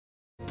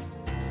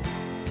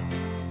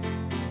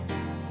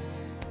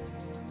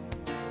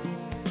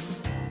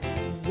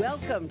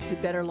Welcome to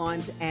Better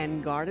Lawns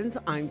and Gardens.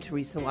 I'm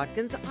Teresa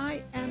Watkins.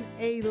 I am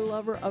a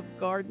lover of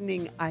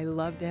gardening. I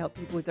love to help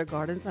people with their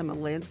gardens. I'm a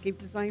landscape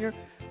designer,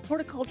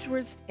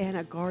 horticulturist, and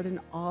a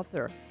garden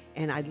author.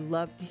 And I'd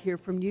love to hear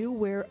from you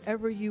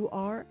wherever you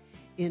are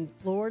in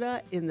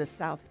Florida, in the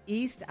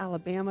Southeast,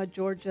 Alabama,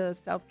 Georgia,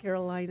 South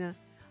Carolina,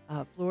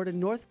 Florida,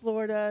 North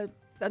Florida,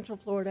 Central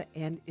Florida,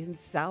 and in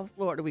South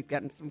Florida. We've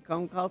gotten some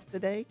phone calls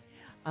today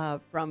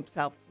from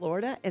South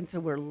Florida, and so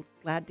we're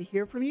glad to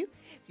hear from you.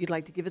 If you'd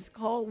like to give us a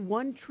call,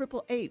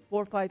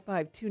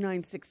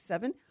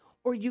 1-888-455-2967,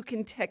 or you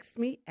can text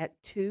me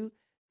at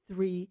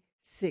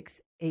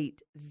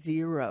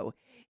 23680.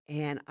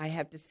 And I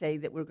have to say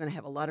that we're going to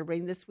have a lot of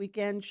rain this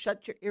weekend.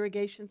 Shut your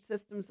irrigation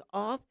systems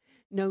off.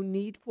 No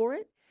need for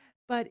it.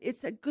 But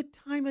it's a good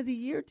time of the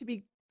year to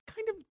be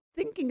kind of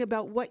thinking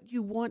about what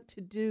you want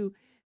to do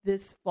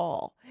this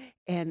fall.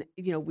 And,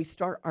 you know, we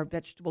start our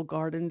vegetable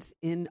gardens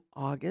in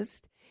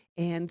August.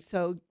 And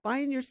so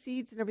buying your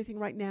seeds and everything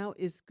right now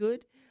is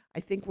good.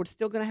 I think we're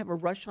still going to have a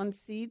rush on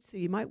seeds, so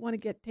you might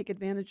want to take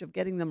advantage of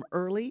getting them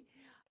early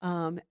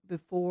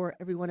before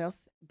everyone else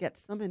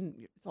gets them and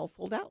it's all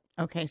sold out.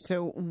 Okay,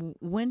 so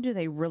when do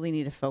they really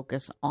need to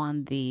focus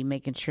on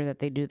making sure that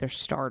they do their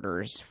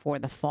starters for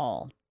the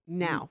fall?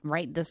 Now.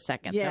 Right this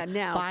second. Yeah, so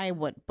now. By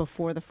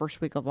before the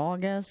first week of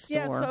August?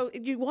 Yeah, so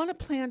you want to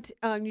plant,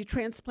 you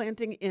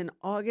transplanting in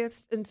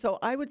August. And so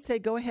I would say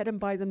go ahead and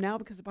buy them now,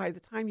 because by the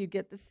time you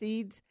get the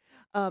seeds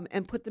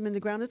and put them in the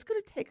ground, it's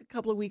going to take a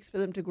couple of weeks for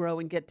them to grow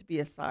and get to be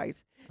a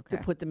size to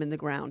put them in the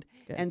ground.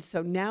 Good. And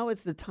so now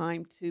is the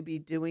time to be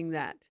doing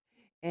that.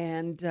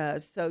 And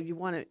so you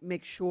want to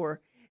make sure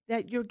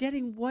that you're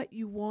getting what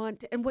you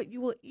want and what you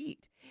will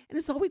eat. And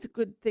it's always a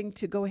good thing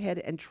to go ahead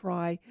and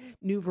try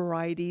new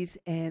varieties.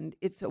 And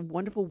it's a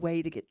wonderful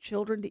way to get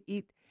children to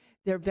eat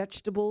their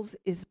vegetables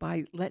is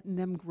by letting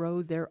them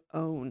grow their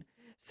own.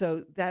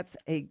 So that's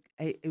a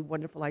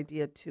wonderful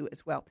idea, too,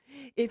 as well.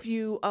 If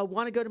you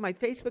want to go to my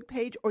Facebook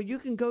page, or you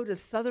can go to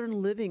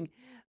Southern Living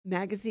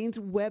Magazine's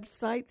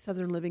website,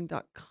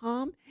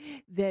 southernliving.com,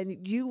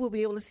 then you will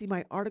be able to see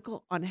my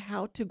article on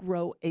how to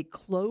grow a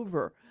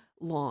clover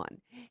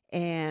lawn.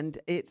 And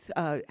it's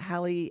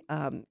Hallie,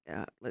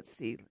 let's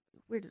see,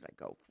 where did I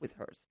go with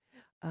hers?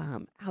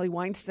 Hallie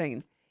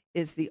Weinstein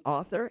is the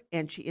author,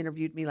 and she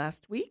interviewed me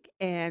last week,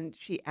 and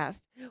she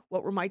asked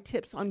what were my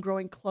tips on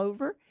growing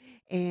clover.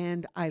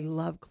 And I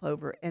love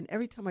clover, and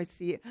every time I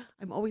see it,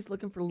 I'm always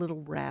looking for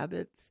little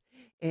rabbits.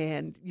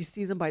 And you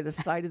see them by the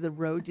side of the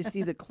road. You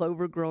see the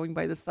clover growing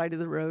by the side of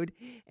the road,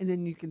 and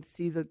then you can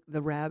see the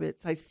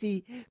rabbits. I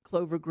see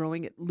clover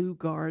growing at Lou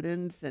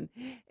Gardens, and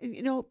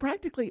you know,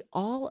 practically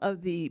all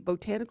of the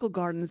botanical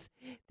gardens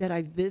that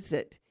I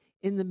visit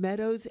in the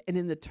meadows and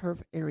in the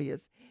turf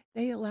areas,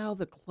 they allow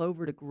the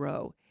clover to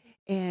grow.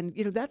 And,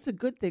 you know, that's a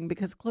good thing,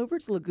 because clover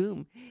is a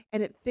legume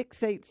and it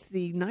fixates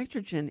the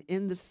nitrogen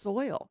in the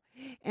soil.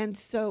 And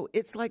so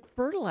it's like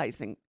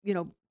fertilizing, you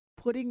know,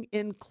 putting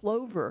in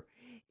clover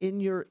in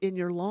your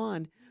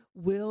lawn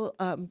will,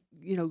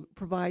 you know,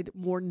 provide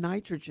more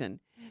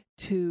nitrogen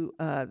to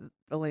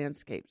the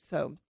landscape.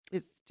 So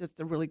it's just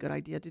a really good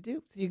idea to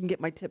do. So you can get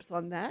my tips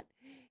on that.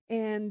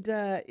 And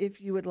if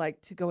you would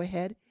like to go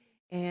ahead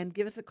and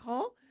give us a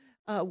call,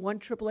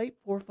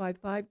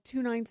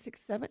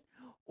 1-888-455-2967.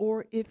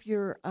 Or if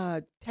you're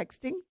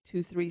texting,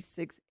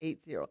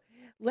 23680.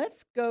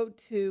 Let's go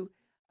to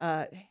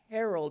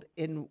Harold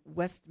in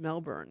West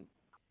Melbourne.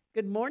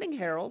 Good morning,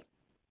 Harold.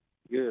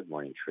 Good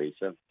morning,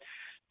 Teresa.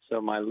 So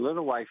my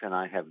little wife and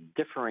I have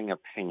differing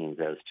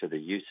opinions as to the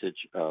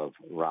usage of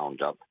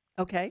Roundup.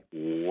 Okay.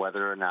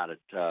 Whether or not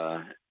it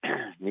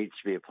needs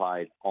to be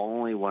applied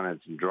only when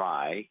it's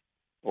dry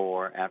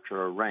or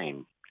after a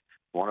rain.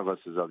 One of us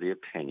is of the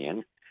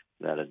opinion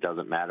that it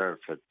doesn't matter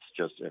if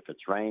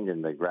it's rained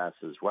and the grass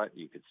is wet,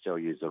 you could still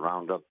use the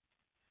Roundup.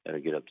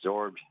 It'll get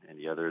absorbed. And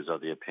the other is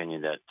of the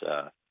opinion that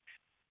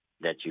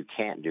you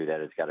can't do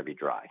that. It's got to be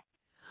dry.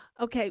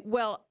 Okay.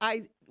 Well,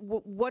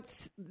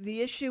 what's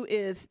the issue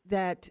is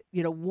that,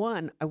 you know,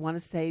 one, I want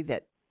to say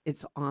that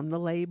it's on the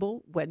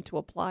label when to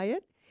apply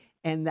it.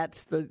 And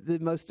that's the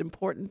most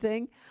important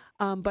thing.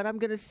 But I'm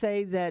going to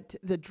say that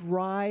the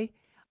dry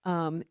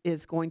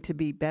is going to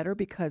be better,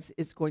 because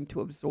it's going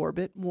to absorb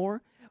it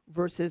more,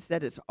 versus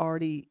that it's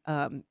already,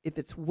 if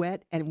it's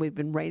wet and we've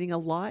been raining a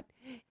lot,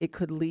 it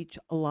could leach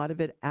a lot of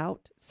it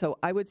out. So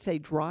I would say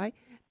dry,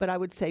 but I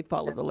would say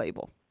follow the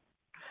label.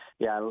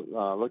 Yeah, I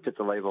looked at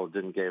the label. It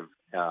didn't give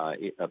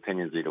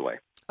opinions either way.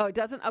 Oh, it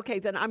doesn't? Okay,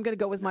 then I'm going to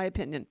go with my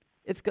opinion.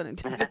 It's going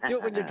to do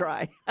it when you're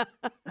dry.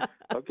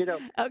 Okay,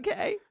 doke.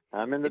 Okay.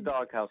 I'm in the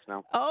doghouse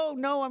now. Oh,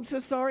 no, I'm so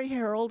sorry,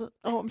 Harold.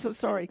 Oh, I'm so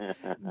sorry.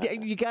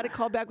 You got to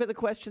call back with a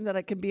question that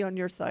I can be on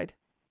your side.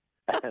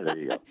 There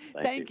you go.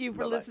 Thank you for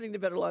Bye-bye. listening to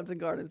Better Lawns and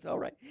Gardens. All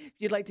right. If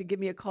you'd like to give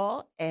me a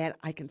call and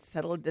I can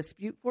settle a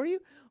dispute for you,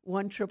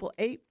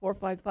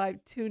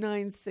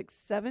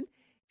 1-888-455-2967 if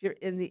you're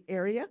in the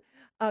area.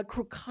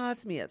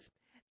 Crocosmias.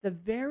 The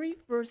very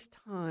first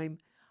time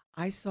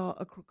I saw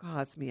a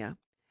crocosmia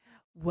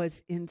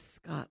was in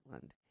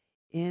Scotland,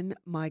 in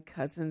my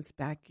cousin's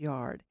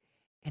backyard.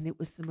 And it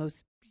was the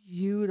most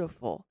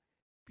beautiful,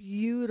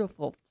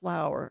 beautiful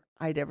flower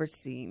I'd ever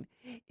seen.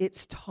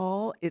 It's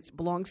tall, it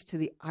belongs to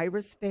the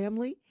iris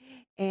family,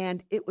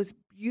 and it was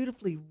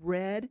beautifully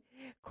red.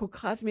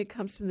 Crocosmia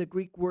comes from the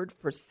Greek word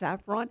for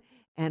saffron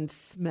and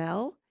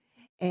smell,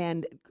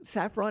 and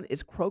saffron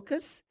is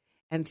crocus,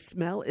 and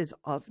smell is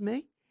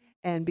osme.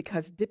 And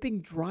because dipping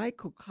dry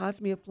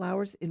Crocosmia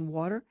flowers in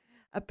water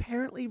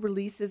apparently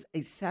releases a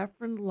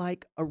saffron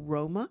like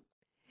aroma.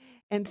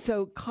 And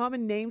so,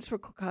 common names for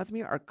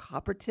Crocosmia are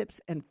copper tips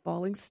and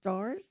falling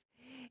stars.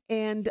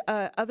 And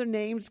other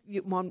names,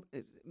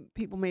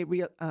 people may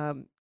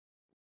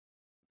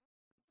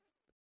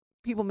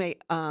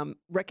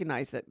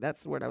recognize it.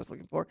 That's the word I was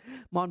looking for.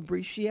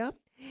 Monbritia.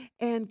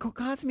 And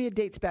Crocosmia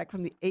dates back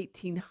from the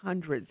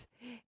 1800s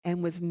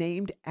and was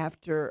named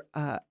after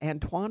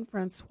Antoine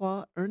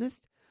Francois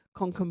Ernest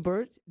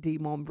Concombert de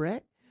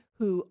Montbret,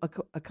 who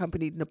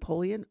accompanied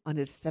Napoleon on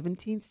his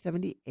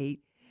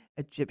 1778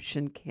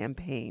 Egyptian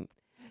campaign.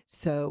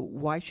 So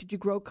why should you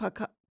grow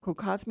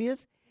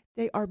Crocosmias?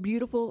 They are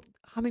beautiful.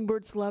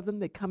 Hummingbirds love them.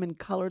 They come in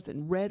colors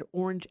in red,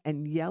 orange,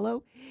 and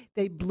yellow.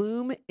 They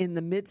bloom in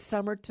the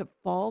midsummer to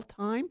fall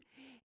time,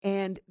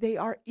 and they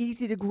are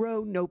easy to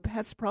grow. No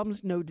pest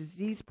problems, no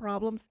disease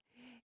problems,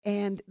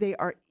 and they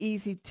are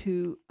easy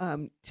to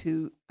have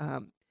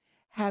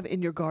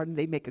in your garden.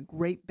 They make a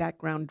great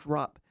background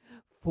drop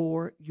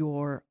for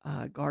your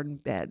garden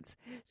beds.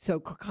 So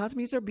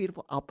Crocosmias are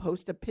beautiful. I'll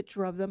post a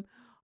picture of them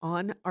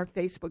on our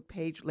Facebook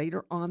page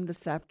later on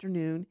this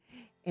afternoon,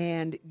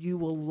 and you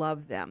will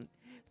love them.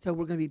 So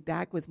we're going to be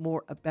back with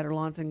more of Better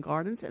Lawns and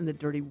Gardens and the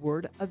dirty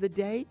word of the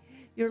day.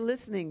 You're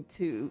listening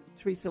to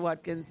Teresa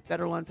Watkins,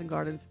 Better Lawns and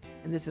Gardens,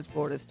 and this is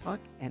Florida's Talk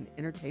and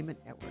Entertainment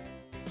Network.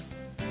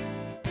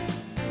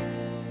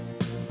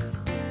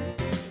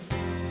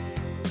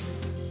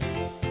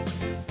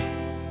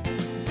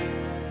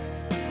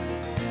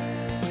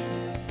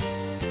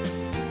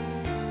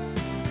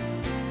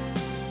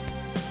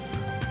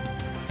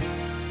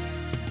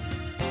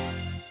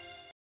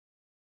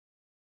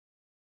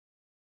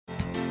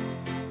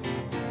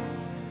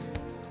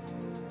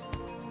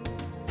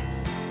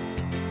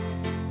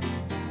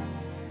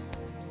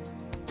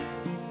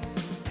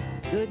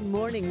 Good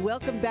morning.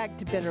 Welcome back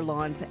to Better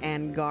Lawns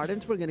and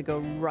Gardens. We're going to go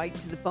right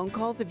to the phone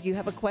calls. If you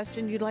have a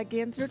question you'd like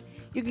answered,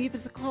 you can give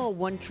us a call,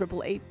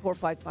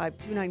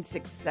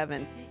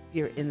 1-888-455-2967 if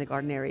you're in the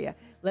garden area.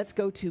 Let's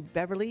go to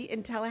Beverly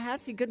in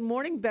Tallahassee. Good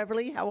morning,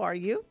 Beverly. How are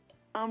you?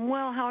 I'm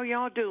well. How are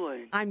y'all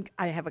doing?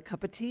 I have a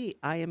cup of tea.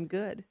 I am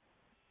good.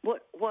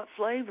 What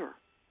flavor?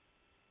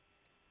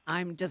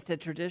 I'm just a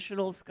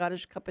traditional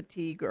Scottish cup of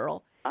tea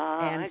girl.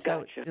 I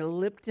so gotcha. the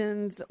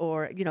Lipton's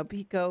or,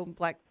 Pico,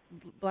 black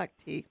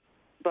tea.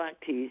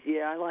 Black teas.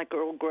 Yeah, I like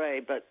Earl Grey,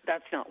 but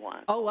that's not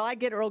one. Oh, well, I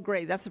get Earl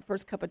Grey. That's the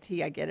first cup of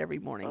tea I get every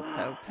morning.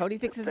 So Tony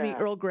fixes me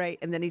Earl Grey,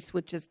 and then he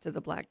switches to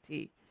the black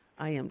tea.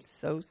 I am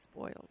so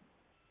spoiled.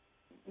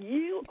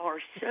 You are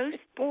so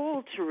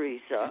spoiled,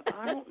 Teresa.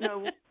 I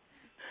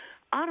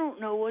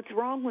don't know what's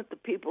wrong with the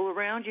people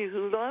around you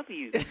who love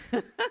you.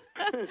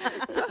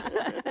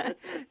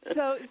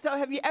 So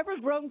have you ever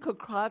grown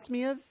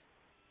Crocosmias?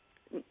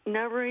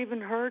 Never even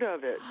heard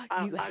of it.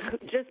 I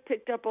just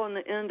picked up on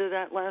the end of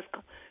that last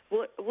call.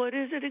 What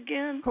is it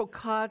again?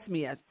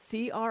 Crocosmia,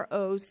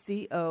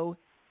 Crocosmia.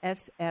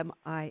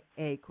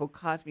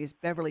 Crocosmias.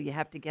 Beverly, you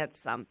have to get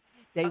some.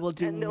 They will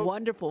do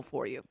wonderful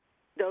for you.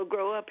 They'll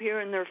grow up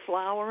here and they're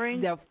flowering?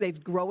 They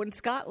grow in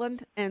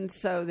Scotland, and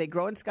so they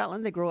grow in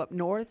Scotland. They grow up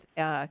north.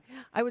 I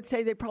would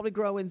say they probably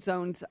grow in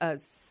zones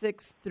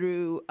 6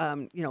 through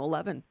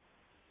 11.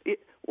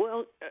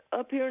 Well,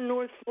 up here in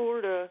North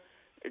Florida,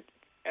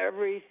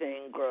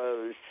 everything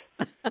grows.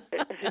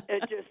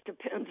 It just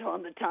depends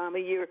on the time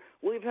of year.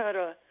 We've had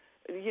a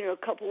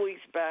couple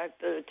weeks back,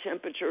 the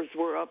temperatures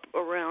were up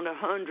around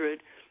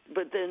 100,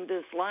 but then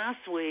this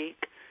last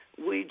week,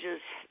 we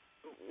just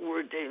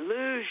were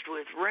deluged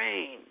with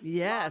rain.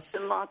 Yes.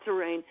 Lots and lots of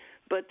rain.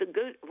 But the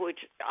good, which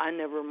I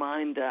never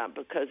mind that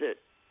because it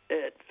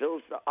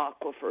fills the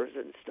aquifers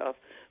and stuff.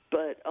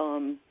 But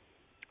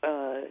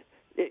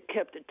it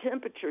kept the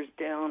temperatures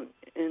down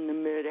in the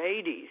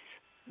mid-80s.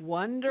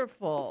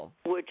 Wonderful.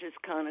 Which is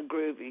kind of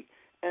groovy.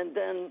 And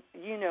then,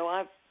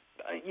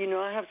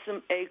 I have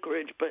some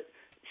acreage, but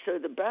so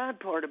the bad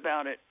part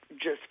about it,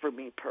 just for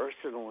me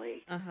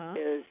personally,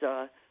 is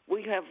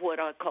we have what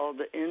I call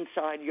the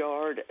inside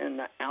yard and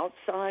the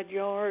outside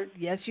yard.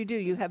 Yes, you do.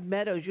 You have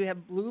meadows. You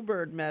have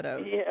bluebird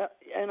meadows. Yeah,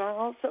 and I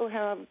also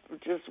have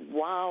just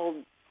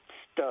wild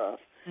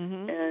stuff.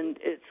 Mm-hmm. And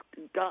it's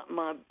got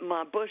my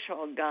bush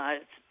hog guy.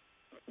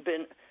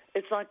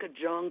 It's like a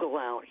jungle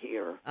out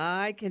here.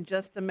 I can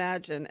just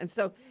imagine. And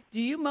so,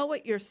 do you mow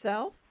it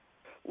yourself?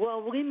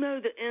 Well, we mow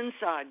the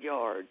inside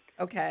yard.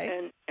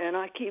 Okay. And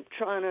I keep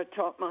trying to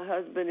talk my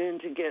husband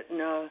into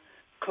getting a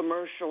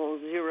commercial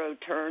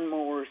zero-turn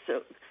mower,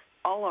 so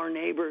all our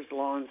neighbors'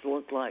 lawns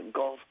look like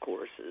golf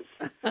courses.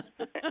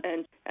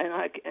 and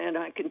I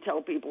can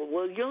tell people,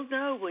 well, you'll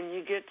know when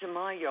you get to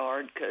my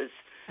yard because,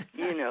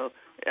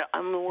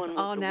 I'm the one with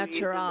all the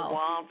natural. weeds and the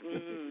wild.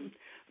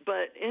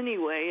 but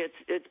anyway,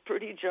 it's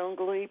pretty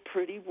jungly,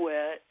 pretty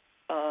wet.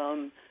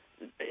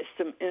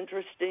 Some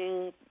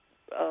interesting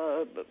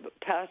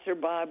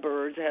passerby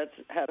birds.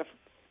 Had a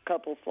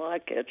couple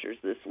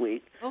flycatchers this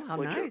week. Oh, how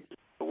which nice.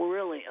 are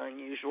really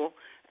unusual.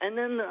 And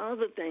then the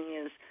other thing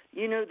is,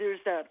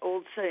 there's that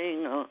old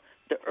saying,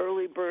 the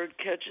early bird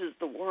catches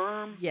the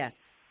worm. Yes.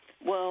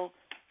 Well,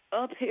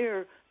 up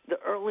here, the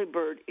early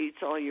bird eats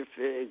all your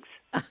figs.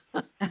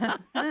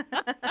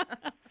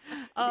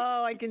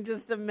 Oh, I can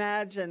just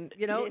imagine.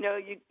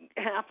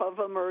 Half of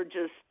them are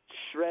just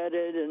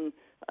shredded,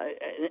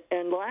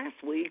 and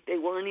last week they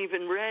weren't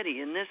even ready,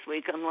 and this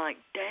week I'm like,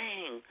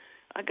 dang,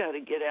 I got to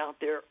get out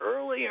there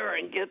earlier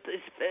and get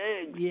these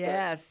figs.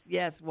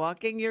 Yes.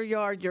 Walking your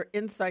yard, your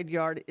inside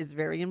yard, is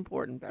very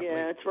important, Beverly.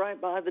 Yeah, it's right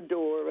by the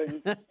door,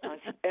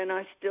 and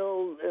I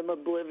still am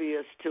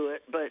oblivious to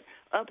it. But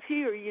up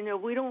here,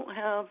 we don't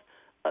have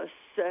a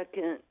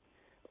second.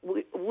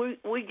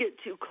 We get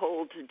too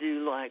cold to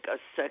do like a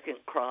second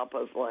crop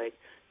of like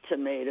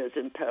tomatoes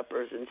and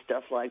peppers and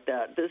stuff like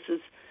that. This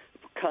is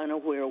kind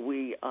of where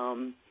we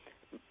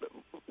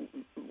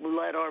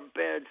let our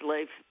beds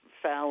lay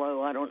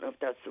fallow. I don't know if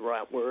that's the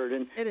right word,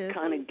 and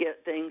kind of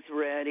get things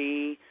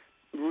ready,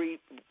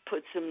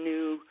 put some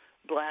new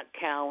black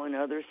cow and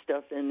other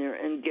stuff in there,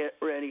 and get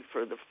ready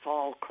for the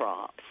fall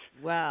crops.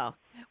 Wow.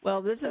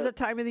 Well, this is the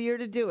time of the year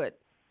to do it.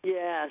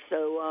 Yeah,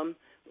 so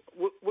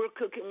we're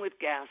cooking with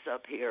gas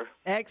up here.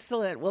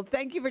 Excellent. Well,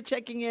 thank you for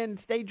checking in.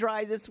 Stay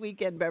dry this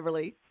weekend,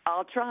 Beverly.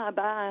 I'll try.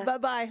 Bye.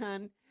 Bye-bye,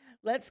 hon.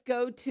 Let's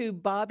go to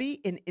Bobby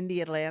in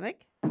Indianapolis.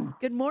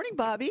 Good morning,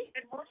 Bobby.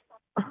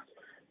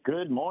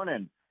 Good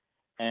morning.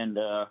 And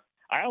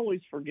I always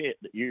forget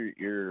that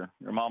your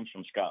mom's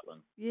from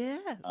Scotland.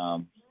 Yes.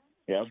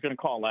 Yeah, I was going to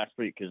call last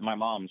week because my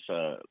mom's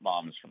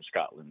mom is from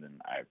Scotland,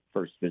 and I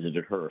first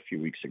visited her a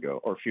few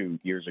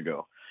years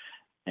ago,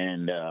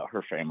 and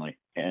her family.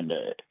 And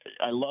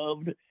I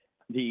loved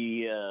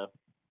the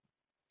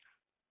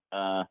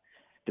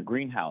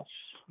greenhouse.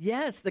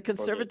 Yes, the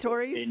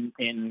conservatories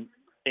in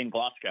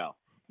Glasgow.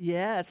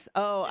 Yes.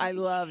 Oh, I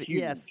love it. Huge.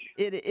 Yes,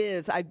 it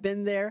is. I've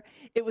been there.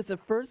 It was the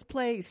first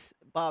place,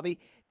 Bobby,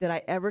 that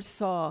I ever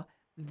saw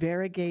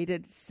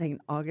variegated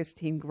St.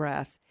 Augustine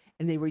grass,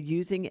 and they were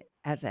using it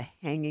as a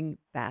hanging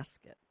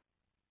basket.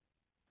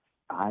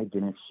 I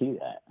didn't see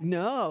that.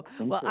 No.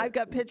 Well, I've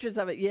got pictures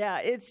of it. Yeah,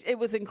 it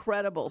was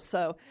incredible.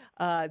 So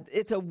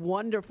it's a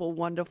wonderful,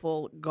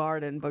 wonderful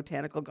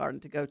botanical garden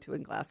to go to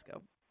in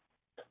Glasgow.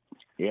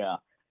 Yeah.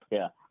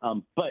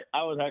 But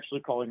I was actually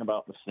calling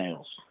about the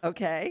snails.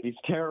 Okay. These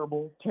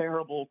terrible,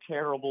 terrible,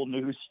 terrible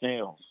new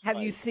snails.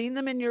 Have you seen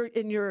them in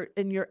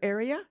your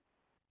area?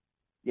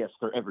 Yes,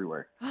 they're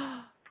everywhere.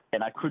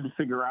 And I couldn't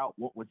figure out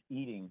what was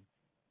eating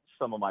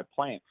some of my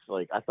plants.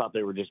 Like, I thought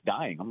they were just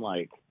dying. I'm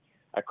like,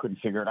 I couldn't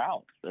figure it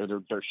out.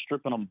 They're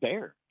stripping them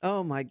bare.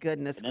 Oh my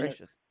goodness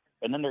gracious!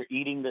 And then they're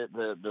eating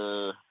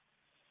the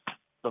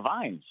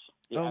vines,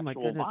 the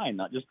actual vine,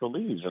 not just the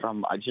leaves.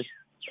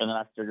 And then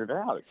I figured it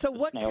out. So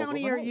what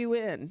county are you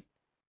in,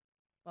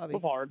 Bobby?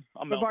 Brevard.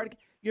 I'm Melbourne.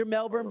 You're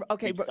Melbourne.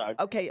 Okay,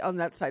 okay, on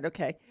that side.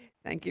 Okay,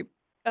 thank you.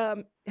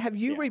 Have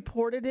you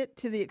reported it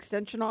to the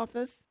extension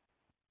office?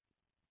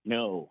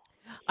 No.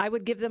 I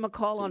would give them a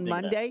call on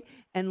Monday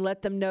and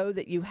let them know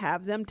that you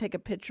have them. Take a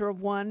picture of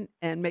one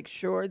and make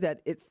sure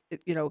that it's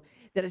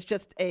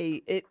just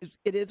it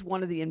is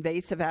one of the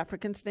invasive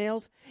African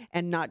snails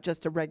and not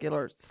just a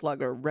regular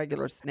slug or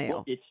regular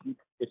snail. Well,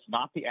 it's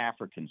not the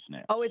African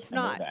snail. Oh, it's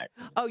not.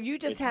 Oh, you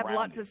just have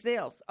lots of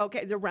snails.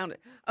 Okay, they're rounded.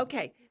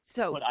 Okay,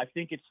 so. But I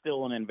think it's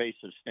still an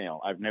invasive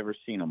snail. I've never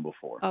seen them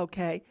before.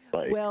 Okay.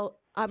 Well.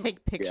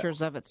 Take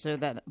pictures of it so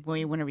that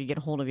whenever you get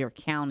a hold of your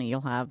county,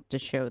 you'll have to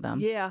show them.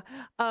 Yeah.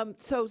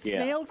 So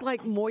snails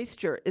like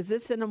moisture. Is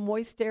this in a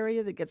moist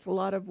area that gets a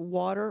lot of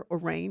water or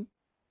rain?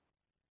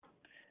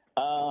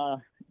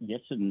 Yes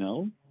and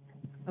no.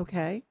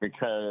 Okay.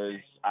 Because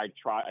I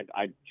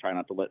try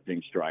not to let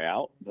things dry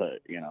out, but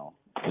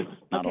it's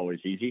not always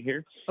easy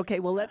here. Okay.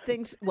 Well, let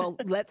things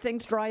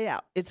dry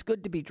out. It's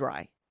good to be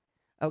dry.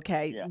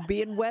 Okay,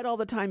 being wet all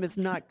the time is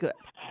not good.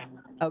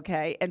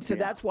 Okay, and so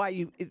that's why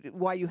you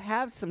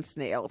have some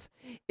snails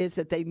is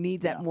that they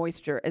need that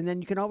moisture, and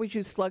then you can always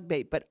use slug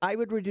bait. But I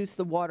would reduce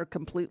the water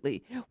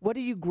completely. What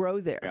do you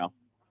grow there? Yeah,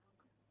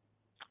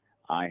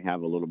 I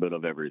have a little bit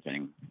of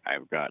everything.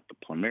 I've got the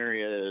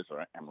plumerias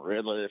or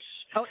amaryllis.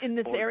 Oh, in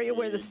this area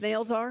where the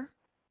snails are?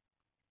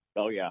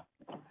 Oh yeah.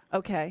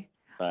 Okay.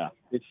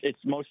 It's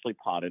mostly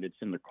potted. It's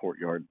in the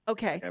courtyard.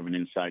 Okay. I have an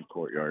inside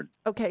courtyard.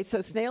 Okay,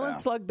 so snail and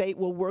slug bait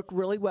will work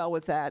really well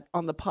with that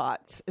on the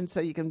pots, and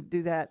so you can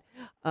do that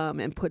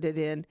and put it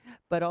in.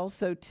 But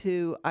also,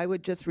 too, I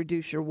would just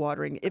reduce your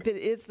watering. If it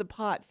is the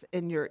pots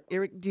in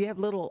do you have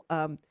little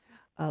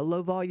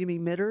low volume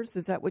emitters?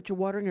 Is that what you're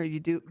watering, or you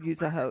do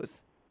use a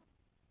hose?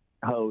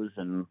 Hose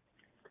and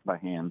by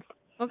hand.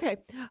 Okay.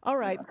 All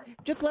right.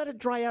 Just let it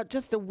dry out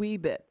just a wee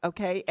bit,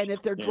 okay? And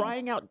if they're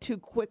drying out too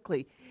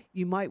quickly,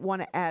 you might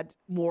want to add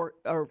more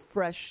or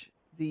fresh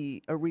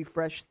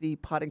refresh the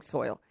potting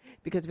soil,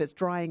 because if it's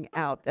drying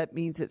out, that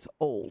means it's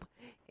old.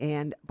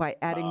 And by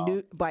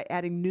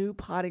adding new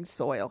potting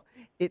soil,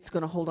 it's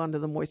going to hold on to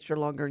the moisture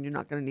longer, and you're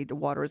not going to need to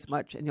water as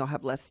much, and you'll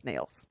have less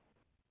snails.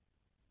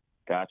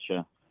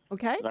 Gotcha.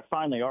 Okay. But I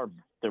find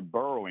they're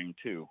burrowing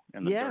too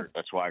in the Yes. dirt.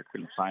 That's why I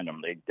couldn't find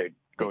them. They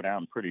go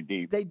down pretty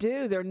deep. They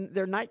do.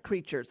 They're night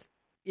creatures.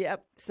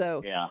 Yep.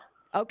 So Yeah.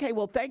 okay.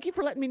 Well, thank you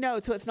for letting me know.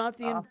 So it's not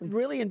the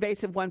really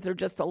invasive ones. There are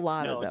just a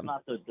lot No, of them.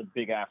 it's not the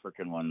big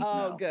African ones.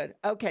 Oh, no. good.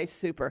 Okay,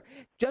 super.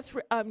 Just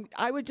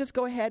I would just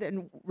go ahead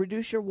and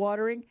reduce your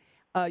watering,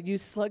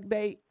 use slug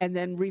bait, and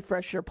then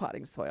refresh your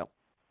potting soil.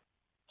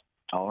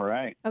 All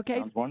right. Okay.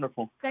 Sounds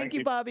wonderful. Thank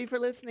you, Bobby, for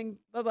listening.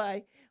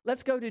 Bye-bye.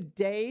 Let's go to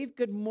Dave.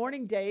 Good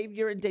morning, Dave.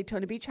 You're in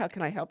Daytona Beach. How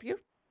can I help you?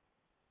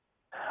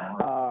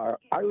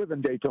 I live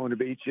in Daytona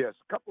Beach, yes.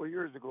 A couple of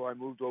years ago, I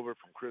moved over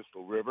from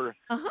Crystal River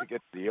to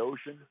get to the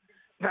ocean.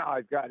 Now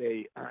I've got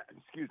a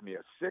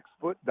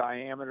 6-foot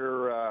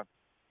diameter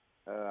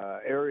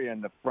area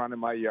in the front of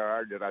my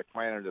yard that I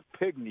planted a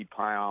pygmy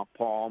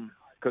palm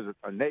because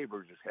a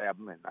neighbor just have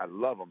them, and I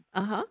love them.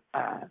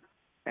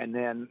 And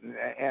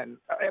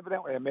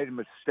evidently I made a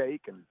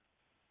mistake and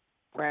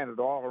planted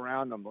all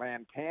around them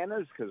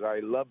lantanas because I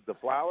love the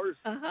flowers.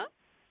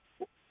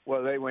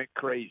 Well, they went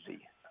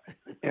crazy.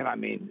 And I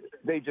mean,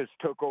 they just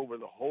took over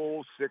the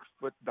whole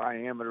 6-foot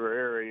diameter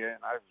area,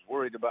 and I was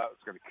worried about it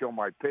was going to kill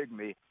my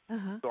pygmy.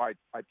 So I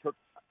took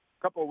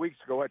a couple of weeks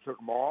ago. I took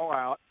them all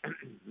out.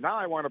 Now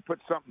I want to put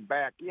something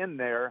back in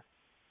there.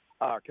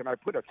 Can I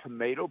put a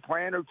tomato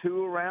plant or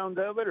two around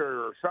of it,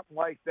 or something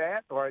like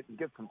that, or I can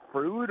get some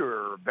fruit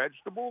or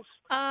vegetables?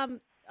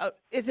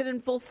 Is it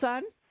in full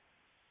sun?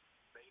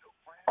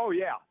 Oh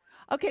yeah.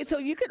 Okay, so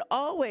you could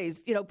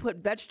always, put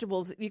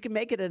vegetables. You can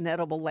make it an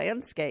edible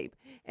landscape,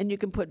 and you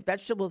can put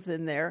vegetables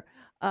in there.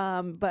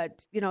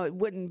 But it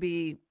wouldn't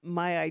be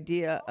my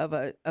idea of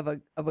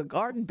a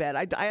garden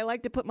bed. I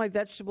like to put my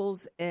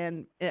vegetables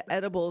and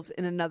edibles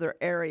in another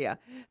area.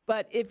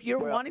 But if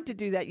you're wanting to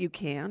do that, you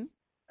can.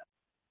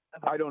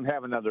 I don't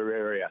have another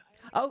area.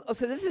 Oh,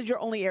 so this is your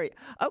only area.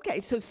 Okay,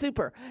 so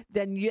super.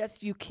 Then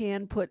yes, you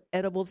can put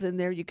edibles in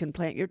there. You can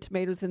plant your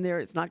tomatoes in there.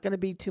 It's not going to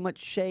be too much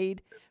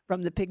shade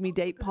from the pygmy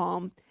date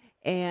palm,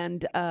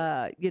 and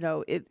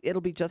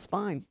it'll be just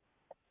fine.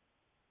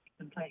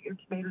 Plant your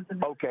tomatoes in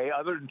there. Okay,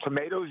 other than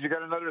tomatoes, you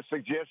got another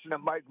suggestion that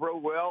might grow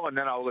well, and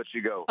then I'll let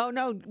you go. Oh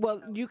no,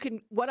 well you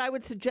can. What I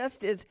would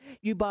suggest is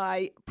you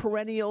buy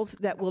perennials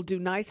that will do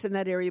nice in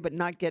that area, but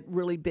not get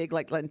really big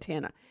like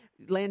lantana.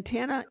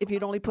 Lantana, if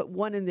you'd only put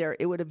one in there,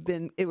 it would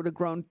have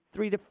grown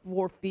 3 to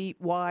 4 feet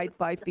wide,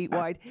 5 feet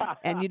wide,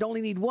 and you'd only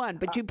need one.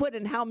 But you put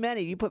in how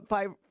many? You put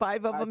five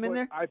of them in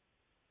there?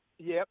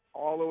 Yep,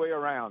 all the way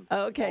around.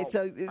 Okay,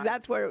 so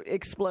that's where it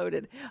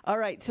exploded. All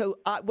right, so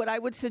what I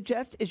would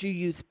suggest is you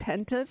use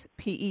pentas,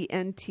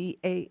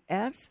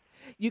 Pentas.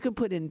 You can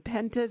put in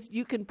pentas.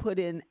 You can put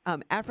in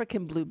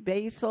African blue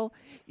basil.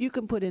 You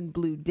can put in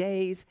blue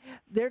days.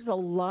 There's a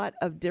lot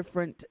of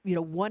different,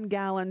 1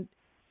 gallon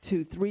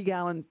to 3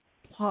 gallon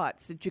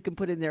pots that you can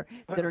put in there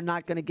that are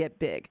not going to get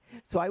big.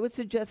 So I would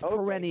suggest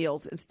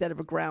perennials instead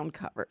of ground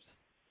covers.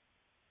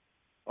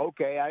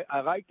 Okay,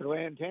 I like the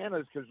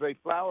lantanas because they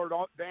flowered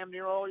damn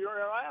near all year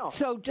round.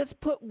 So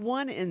just put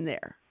one in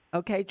there,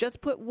 okay?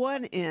 Just put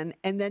one in,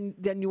 and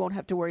then you won't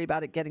have to worry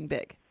about it getting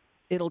big.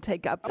 It'll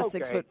take up the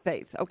 6-foot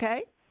face,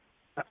 okay?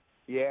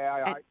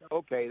 Yeah,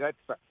 okay.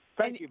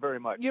 Thank you very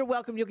much. You're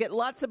welcome. You'll get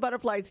lots of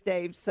butterflies,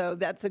 Dave, so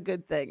that's a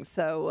good thing.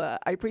 So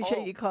I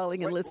appreciate you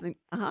calling and listening.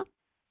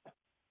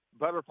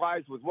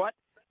 Butterflies with what?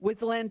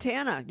 With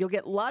lantana. You'll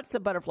get lots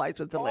of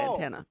butterflies with the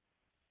lantana.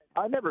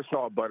 I never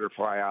saw a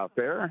butterfly out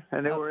there,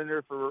 and they were in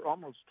there for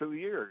almost 2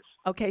 years.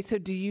 Okay, so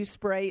do you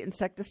spray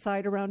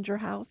insecticide around your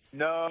house?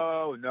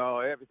 No,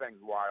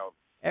 everything's wild.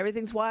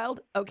 Everything's wild?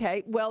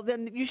 Okay, well,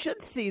 then you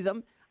should see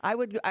them.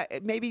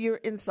 Maybe you're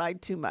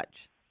inside too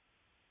much.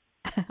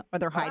 Or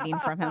they're hiding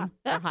from him.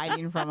 They're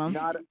hiding from him.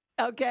 Not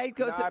a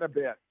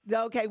bit.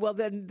 Okay, well,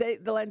 then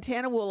the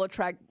lantana will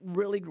attract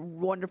really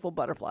wonderful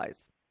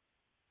butterflies.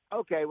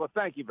 Okay, well,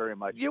 thank you very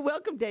much. You're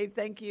welcome, Dave.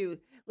 Thank you.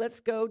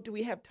 Let's go. Do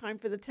we have time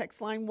for the text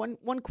line?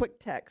 One quick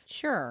text.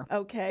 Sure.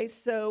 Okay,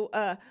 so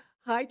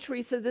hi,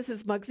 Teresa. This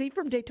is Muggsy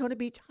from Daytona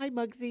Beach. Hi,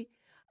 Muggsy.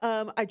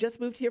 I just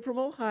moved here from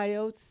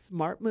Ohio.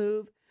 Smart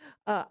move.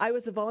 I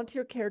was a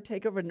volunteer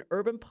caretaker of an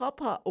urban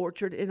pawpaw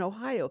orchard in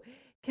Ohio.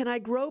 Can I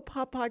grow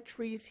pawpaw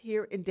trees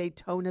here in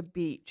Daytona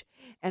Beach?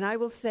 And I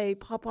will say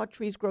pawpaw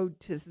trees grow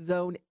to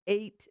zone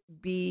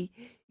 8B.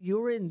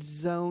 You're in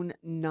zone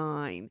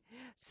 9.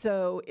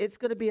 So it's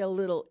going to be a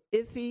little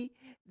iffy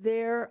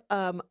there.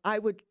 I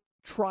would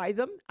try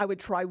them. I would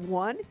try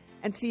one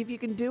and see if you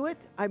can do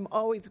it. I'm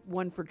always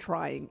one for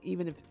trying,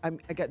 even if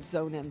I got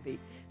zone envy.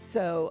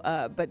 So,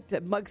 but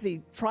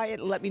Muggsy, try it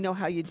and let me know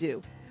how you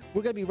do.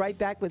 We're going to be right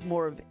back with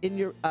more of In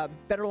Your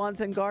Better Lawns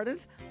and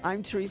Gardens.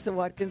 I'm Teresa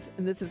Watkins,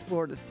 and this is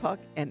Florida's Talk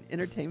and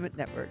Entertainment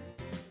Network.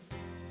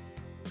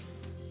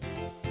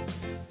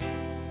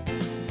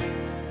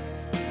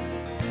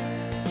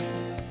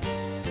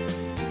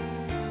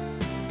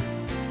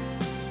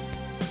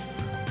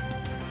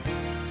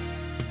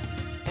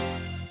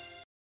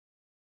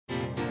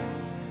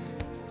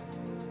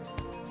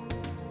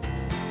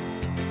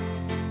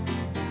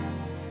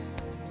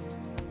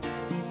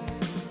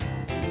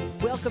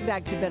 Welcome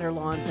back to Better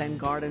Lawns and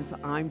Gardens.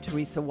 I'm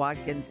Teresa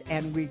Watkins,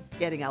 and we're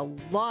getting a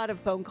lot of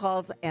phone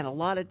calls and a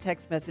lot of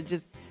text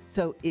messages.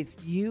 So if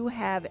you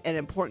have an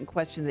important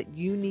question that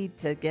you need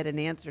to get an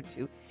answer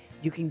to,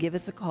 you can give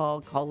us a call.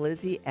 Call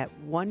Lizzie at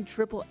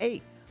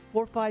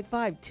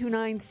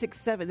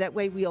 1-888-455-2967. That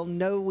way we'll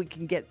know we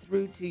can get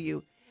through to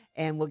you,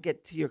 and we'll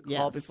get to your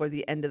call Yes. before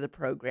the end of the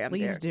program.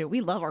 Please do. We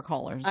love our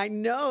callers. I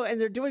know,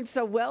 and they're doing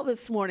so well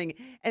this morning.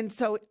 And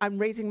so I'm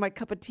raising my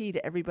cup of tea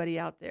to everybody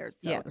out there. So.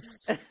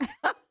 Yes.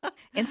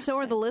 And so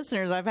are the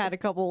listeners. I've had a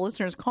couple of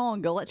listeners call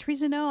and go, let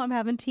Teresa know I'm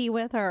having tea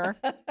with her.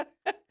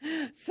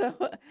 So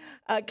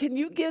can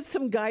you give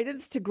some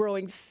guidance to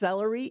growing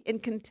celery in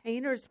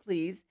containers,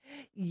 please?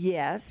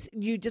 Yes.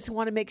 You just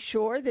want to make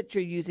sure that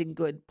you're using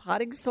good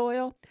potting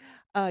soil,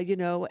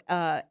 and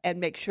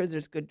make sure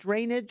there's good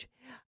drainage.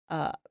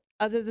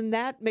 Other than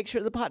that, make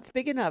sure the pot's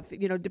big enough.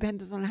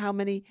 Depends on how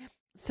many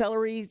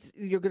celeries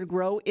you're going to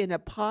grow in a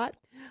pot.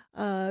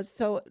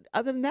 So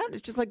other than that,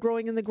 it's just like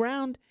growing in the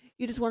ground.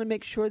 You just want to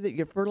make sure that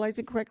you're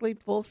fertilizing correctly,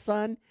 full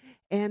sun,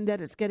 and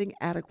that it's getting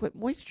adequate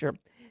moisture.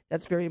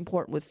 That's very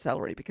important with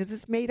celery because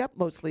it's made up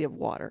mostly of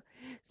water.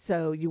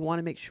 So you want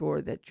to make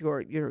sure that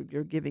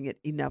you're giving it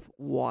enough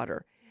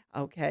water.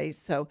 Okay,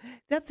 so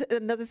that's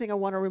another thing I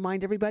want to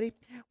remind everybody.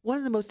 One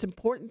of the most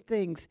important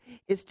things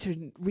is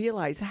to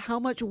realize how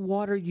much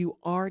water you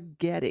are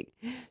getting.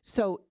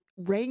 So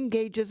rain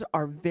gauges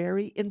are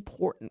very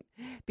important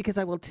because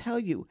I will tell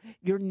you,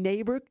 your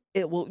neighbor,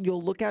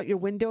 you'll look out your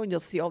window and you'll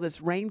see all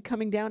this rain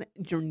coming down.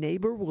 Your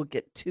neighbor will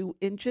get 2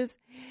 inches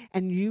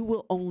and you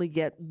will only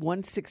get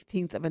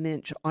 1/16 of an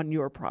inch on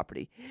your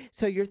property.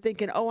 So you're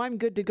thinking, oh, I'm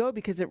good to go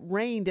because it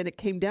rained and it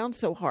came down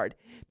so hard,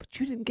 but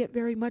you didn't get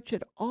very much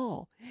at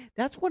all.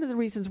 That's one of the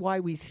reasons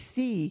why we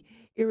see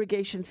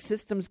irrigation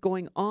systems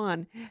going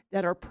on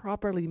that are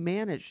properly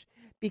managed,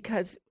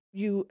 because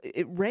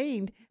it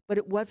rained, but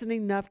it wasn't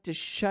enough to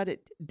shut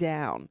it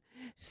down.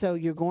 So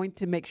you're going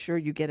to make sure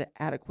you get an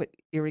adequate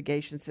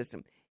irrigation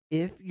system.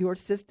 If your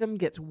system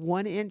gets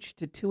 1 inch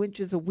to 2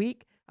 inches a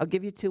week, I'll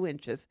give you 2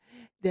 inches,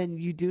 then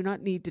you do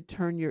not need to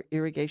turn your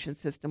irrigation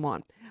system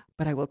on.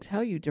 But I will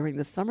tell you, during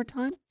the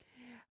summertime,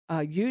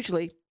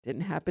 usually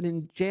didn't happen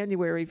in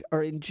January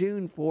or in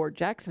June for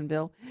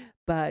Jacksonville,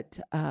 but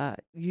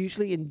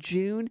usually in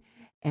June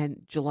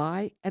and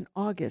July and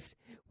August,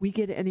 we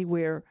get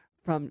anywhere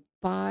from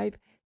 5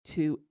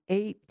 to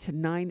 8 to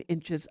 9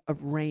 inches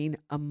of rain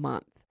a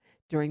month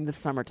during the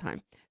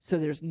summertime. So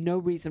there's no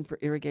reason for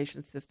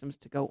irrigation systems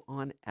to go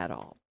on at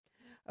all.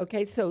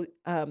 Okay, so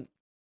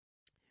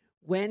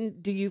when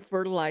do you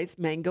fertilize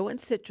mango and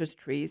citrus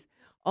trees?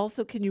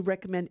 Also, can you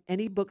recommend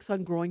any books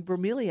on growing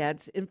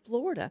bromeliads in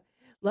Florida?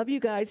 Love you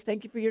guys.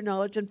 Thank you for your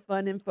knowledge and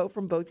fun info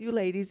from both you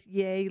ladies.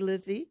 Yay,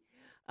 Lizzie.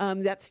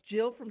 That's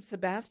Jill from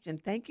Sebastian.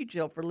 Thank you,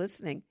 Jill, for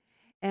listening.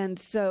 And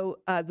so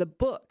the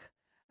book.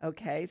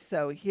 Okay,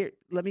 so here,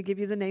 let me give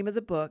you the name of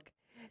the book.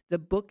 The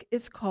book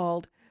is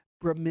called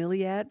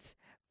Bromeliads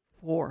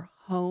for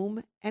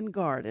Home and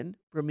Garden.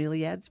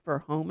 Bromeliads for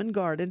Home and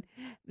Garden.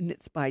 And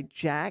it's by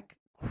Jack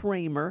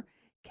Kramer,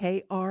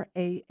 Kramer.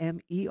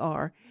 And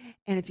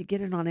if you get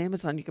it on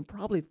Amazon, you can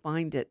probably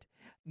find it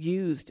a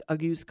used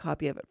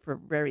copy of it for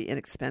very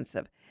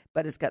inexpensive.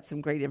 But it's got some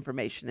great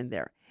information in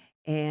there.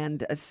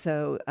 And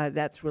so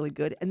that's really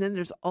good. And then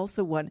there's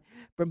also one,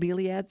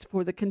 Bromeliads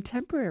for the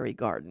Contemporary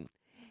Garden.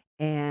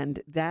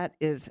 And that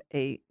is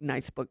a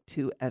nice book,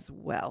 too, as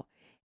well.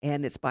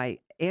 And it's by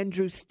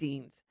Andrew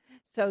Steens.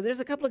 So there's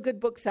a couple of good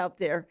books out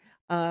there.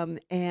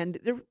 And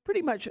they're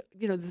pretty much,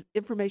 the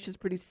information's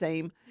pretty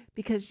same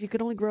because you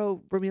can only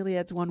grow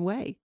bromeliads one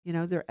way.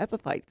 They're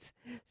epiphytes.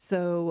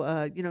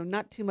 So,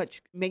 not too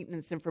much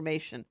maintenance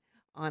information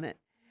on it.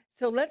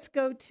 So let's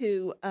go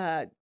to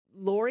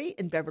Lori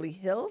in Beverly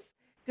Hills.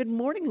 Good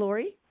morning,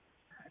 Lori.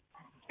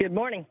 Good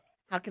morning.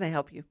 How can I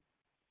help you?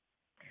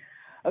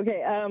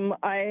 Okay,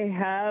 I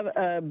have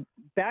a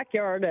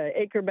backyard, an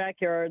acre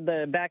backyard.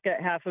 The back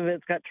half of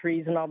it's got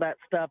trees and all that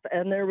stuff.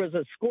 And there was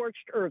a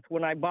scorched earth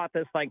when I bought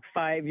this like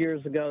 5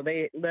 years ago.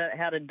 They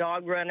had a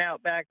dog run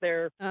out back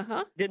there,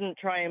 didn't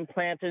try and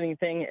plant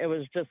anything. It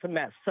was just a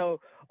mess. So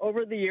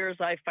over the years,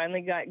 I finally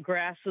got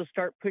grass to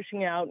start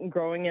pushing out and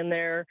growing in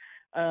there.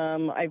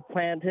 I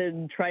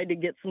tried to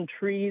get some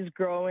trees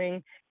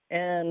growing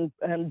and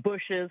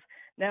bushes.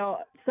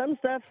 Now, some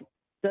stuff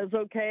does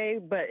okay,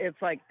 but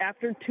it's like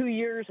after 2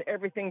 years,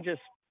 everything just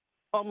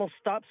almost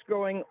stops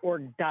growing or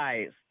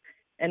dies.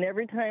 And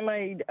every time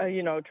I,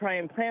 try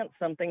and plant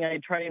something, I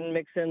try and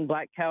mix in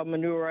black cow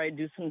manure. I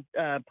do some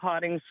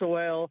potting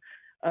soil,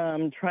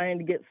 trying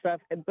to get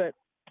stuff, but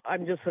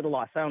I'm just at a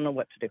loss. I don't know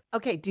what to do.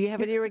 Okay. Do you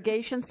have an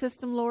irrigation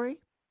system, Lori?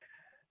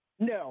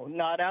 No,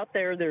 not out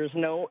there. There's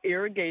no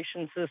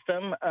irrigation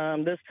system.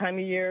 This time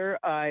of year,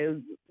 I,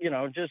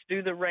 just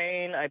do the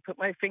rain. I put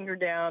my finger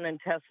down and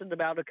test it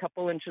about a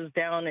couple inches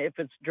down. If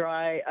it's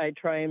dry, I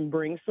try and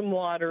bring some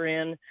water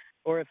in.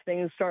 Or if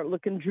things start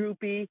looking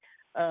droopy,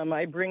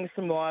 I bring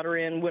some water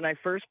in. When I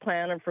first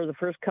plant them for the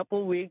first couple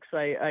of weeks,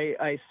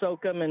 I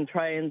soak them and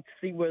try and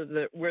see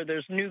where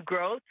there's new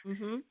growth.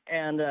 Mm-hmm.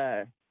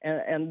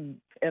 And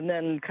and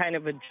then kind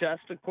of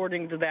adjust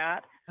according to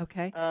that.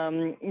 Okay.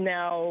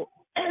 Now,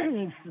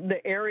 the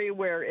area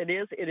where it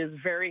is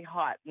very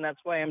hot, and that's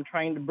why I'm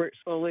trying to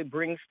slowly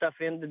bring stuff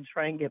in to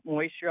try and get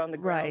moisture on the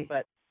ground. Right.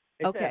 But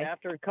like I Okay. said,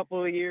 after a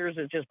couple of years,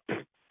 it just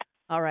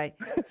All right.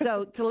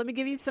 So let me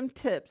give you some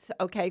tips,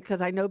 okay? Because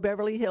I know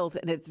Beverly Hills,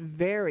 and it's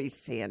very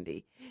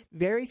sandy,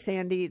 very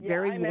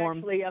I'm warm.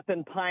 actually up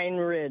in Pine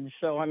Ridge,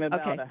 so I'm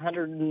about Okay.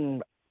 100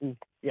 and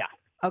yeah.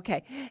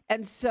 Okay.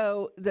 And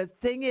so the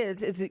thing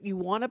is that you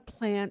want to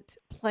plant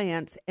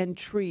plants and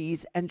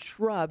trees and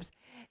shrubs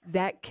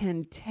that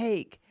can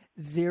take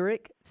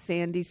xeric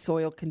sandy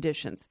soil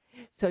conditions.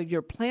 So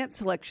your plant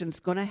selection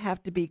is going to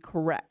have to be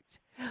correct.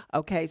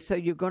 Okay. So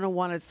you're going to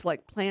want to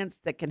select plants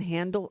that can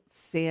handle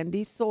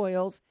sandy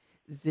soils,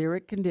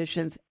 xeric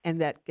conditions,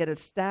 and that get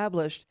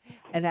established.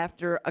 And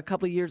after a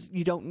couple of years,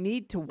 you don't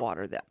need to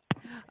water them.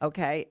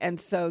 Okay. And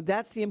so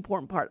that's the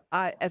important part.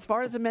 As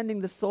far as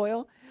amending the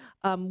soil,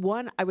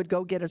 one, I would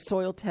go get a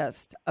soil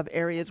test of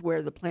areas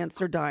where the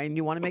plants are dying.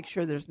 You want to make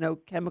sure there's no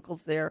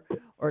chemicals there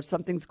or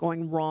something's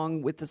going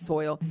wrong with the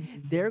soil.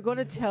 They're going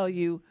to tell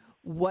you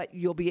what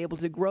you'll be able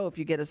to grow if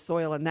you get a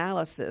soil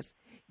analysis.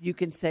 You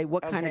can say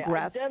what kind of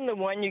grass. I've done the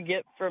one you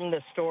get from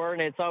the store,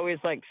 and it's always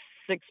like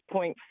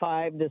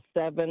 6.5 to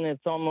 7.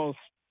 It's almost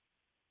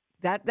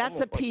that's a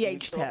almost like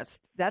pH neutral.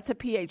 test. That's a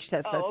pH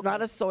test. Oh, That's okay.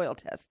 not a soil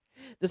test.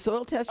 The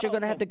soil test you're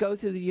going to have to go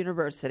through the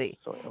university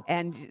Soil.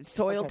 and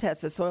soil Okay.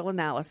 test, a soil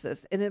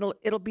analysis, and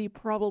it'll be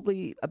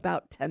probably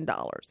about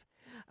 $10.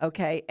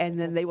 Okay, and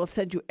then they will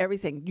send you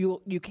everything.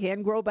 You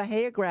can grow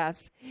Bahia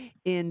grass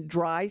in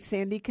dry,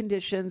 sandy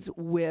conditions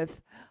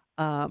with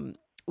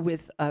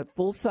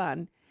full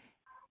sun,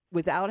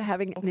 without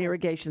having an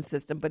irrigation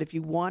system. But if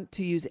you want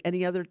to use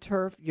any other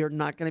turf, you're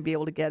not going to be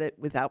able to get it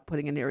without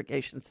putting an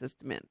irrigation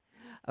system in.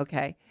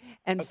 Okay,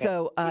 and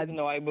so even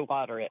though I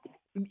water it.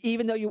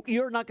 even though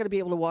you're not going to be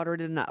able to water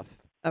it enough.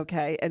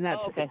 Okay, and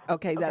that's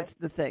okay. That's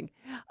the thing.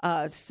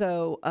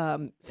 So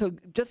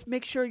just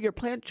make sure your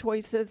plant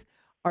choices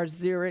are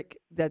xeric,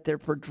 that they're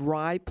for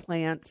dry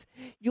plants.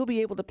 You'll be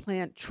able to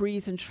plant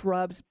trees and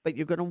shrubs, but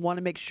you're going to want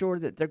to make sure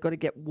that they're going to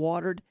get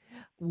watered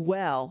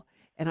well.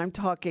 And I'm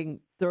talking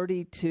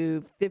 30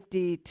 to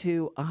 50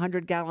 to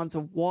 100 gallons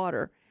of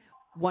water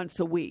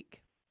once a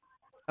week.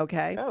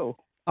 Okay. Oh.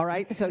 All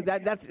right. So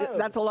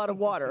that's a lot of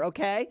water.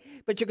 Okay.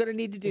 But you're going to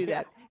need to do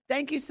that.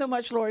 Thank you so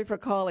much, Lori, for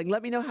calling.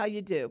 Let me know how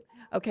you do.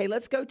 Okay.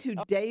 Let's go to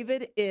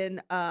David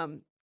in, we're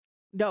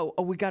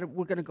going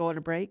to go on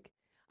a break.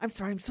 I'm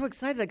sorry. I'm so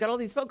excited. I got all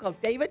these phone calls.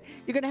 David,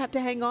 you're going to have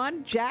to hang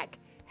on. Jack,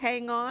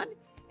 hang on.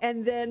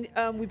 And then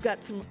we've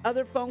got some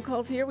other phone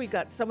calls here. We've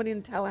got somebody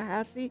in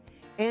Tallahassee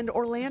and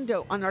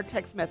Orlando on our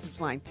text message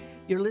line.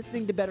 You're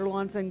listening to Better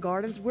Lawns and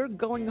Gardens. We're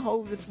going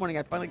home this morning.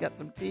 I finally got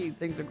some tea.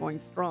 Things are going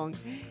strong.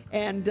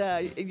 And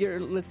you're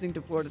listening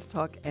to Florida's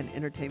Talk and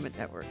Entertainment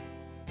Network.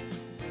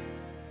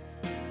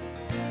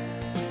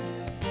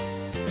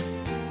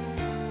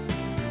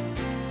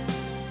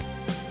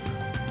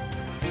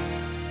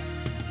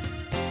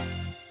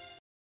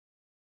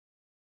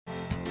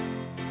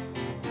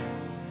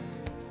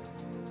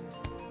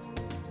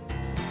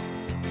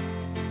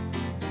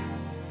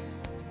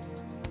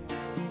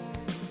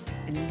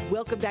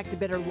 Welcome back to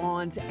Better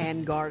Lawns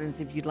and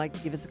Gardens. If you'd like to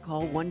give us a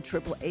call,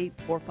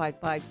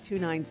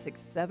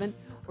 1-888-455-2967,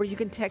 or you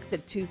can text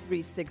at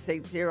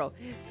 23680.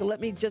 So let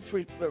me just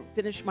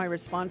finish my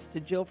response to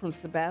Jill from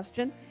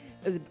Sebastian.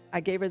 I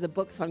gave her the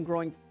books on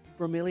growing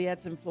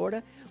bromeliads in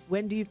Florida.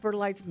 When do you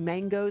fertilize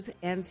mangoes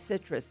and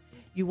citrus?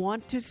 You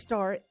want to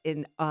start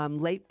in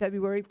late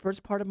February,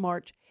 first part of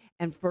March,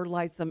 and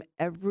fertilize them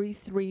every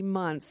 3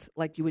 months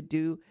like you would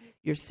do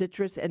your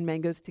citrus and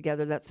mangoes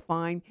together. That's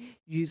fine.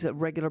 Use a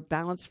regular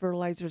balanced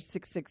fertilizer,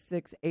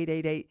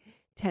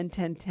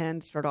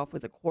 666-888-101010. Start off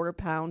with a quarter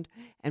pound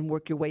and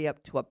work your way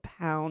up to a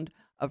pound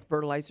of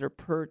fertilizer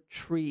per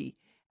tree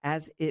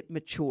as it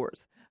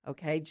matures.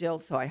 Okay, Jill?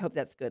 So I hope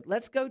that's good.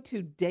 Let's go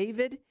to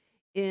David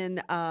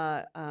in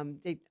Bartow.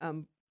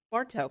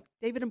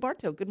 David in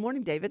Bartow. Good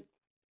morning, David.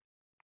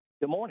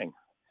 Good morning.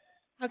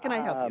 How can I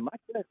help you?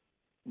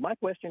 My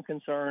question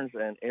concerns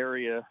an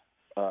area,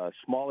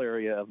 small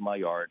area of my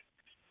yard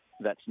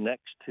that's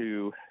next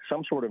to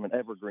some sort of an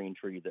evergreen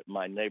tree that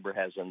my neighbor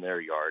has in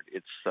their yard.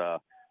 It's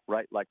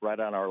right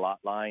on our lot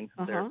line.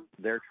 Uh-huh.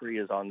 Their tree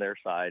is on their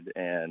side,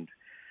 and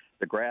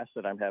the grass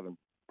that I'm having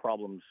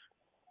problems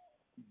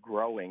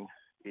growing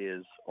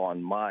is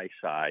on my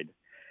side.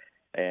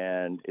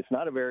 And it's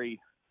not a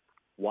very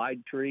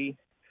wide tree,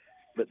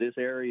 but this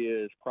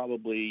area is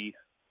probably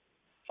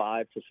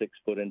 5 to 6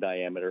 foot in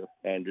diameter,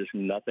 and just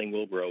nothing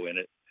will grow in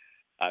it.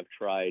 I've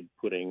tried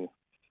putting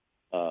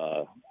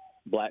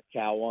black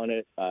cow on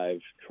it.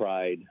 I've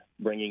tried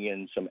bringing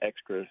in some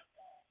extra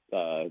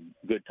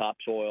good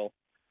topsoil,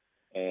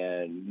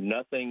 and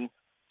nothing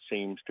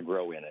seems to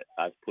grow in it.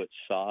 I've put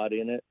sod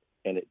in it,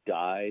 and it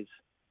dies.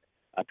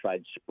 I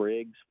tried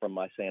sprigs from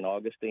my St.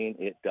 Augustine.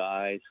 It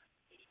dies.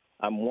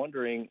 I'm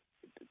wondering,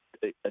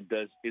 is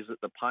it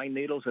the pine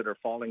needles that are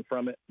falling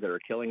from it that are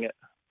killing it?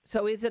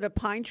 So is it a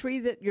pine tree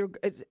that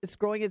it's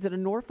growing? Is it a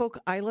Norfolk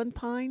Island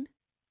pine?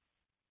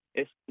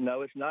 It's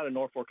not a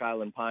Norfolk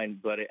Island pine,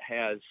 but it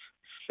has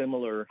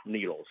similar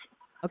needles.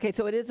 Okay,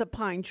 so it is a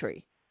pine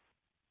tree.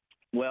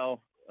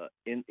 Well,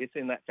 it's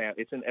in that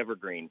family. It's an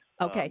evergreen.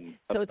 Okay,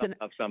 so it's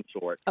of some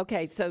sort.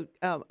 Okay, so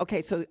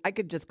I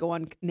could just go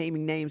on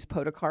naming names,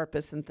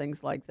 podocarpus and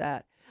things like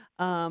that,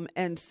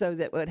 and so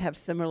that would have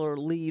similar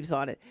leaves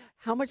on it.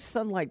 How much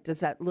sunlight does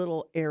that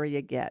little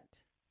area get?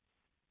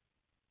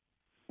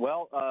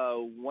 Well,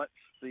 once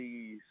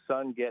the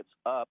sun gets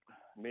up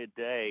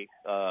midday,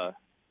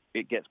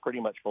 it gets pretty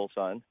much full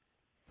sun.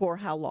 For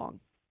how long?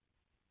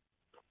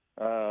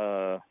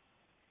 5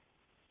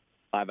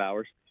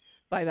 hours.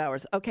 5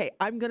 hours. Okay,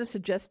 I'm going to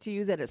suggest to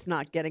you that it's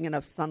not getting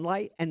enough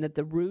sunlight and that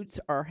the roots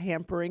are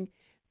hampering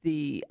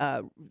the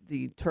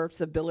turf's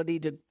ability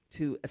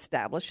to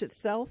establish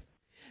itself.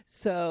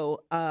 So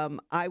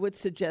I would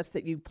suggest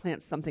that you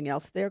plant something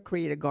else there,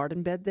 create a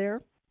garden bed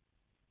there,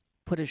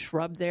 put a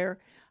shrub there,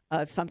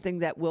 something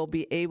that will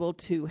be able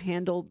to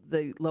handle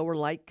the lower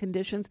light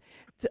conditions.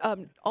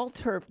 All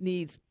turf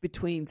needs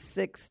between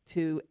 6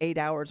 to 8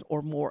 hours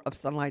or more of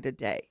sunlight a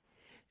day.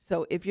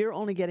 So if you're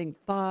only getting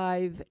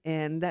 5,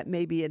 and that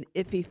may be an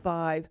iffy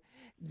 5,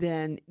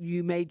 then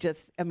you may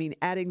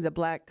adding the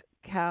black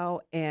cow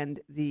and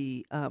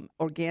the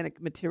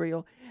organic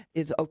material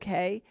is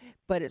okay,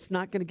 but it's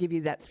not going to give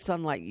you that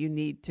sunlight you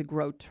need to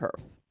grow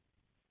turf.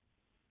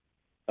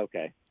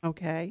 Okay.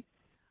 Okay?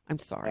 I'm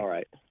sorry. All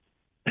right.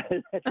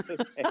 That's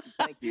okay.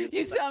 Thank you.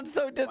 You sound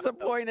so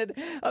disappointed.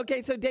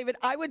 Okay, so David,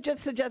 I would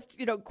just suggest,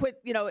 quit,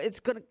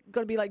 it's going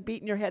to be like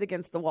beating your head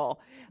against the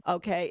wall.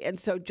 Okay, and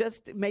so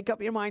just make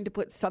up your mind to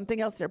put something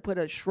else there, put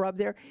a shrub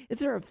there. Is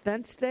there a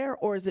fence there,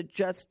 or is it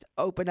just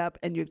open up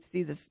and you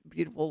see this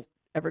beautiful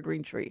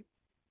evergreen tree?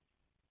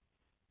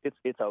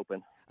 It's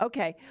open.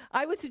 Okay,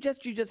 I would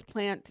suggest you just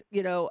plant,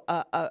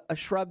 a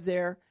shrub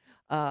there.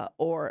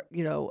 Or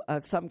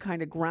some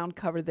kind of ground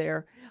cover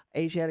there,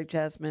 Asiatic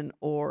jasmine,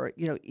 or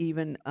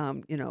even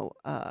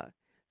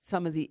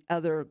some of the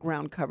other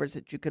ground covers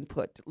that you can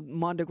put,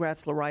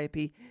 Mondograss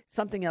liriope,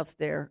 something else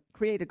there.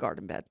 Create a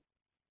garden bed.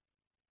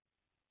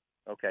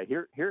 Okay,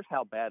 here's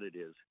how bad it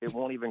is. It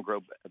won't even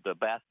grow the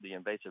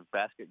invasive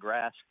basket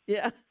grass.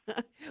 Yeah,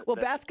 well,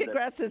 basket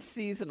grass is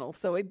seasonal,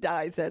 so it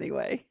dies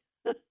anyway.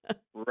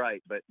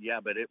 Right, but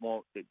it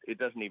won't. It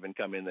doesn't even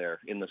come in there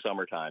in the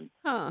summertime.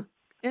 Huh.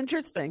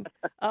 Interesting.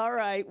 All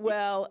right.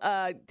 Well,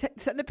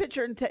 send a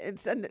picture and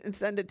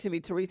send it to me,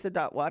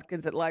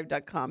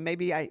 Teresa.Watkins@live.com.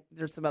 Maybe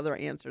there's some other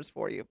answers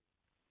for you.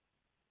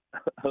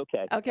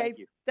 Okay. Okay.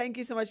 Thank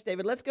you so much,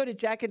 David. Let's go to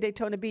Jack in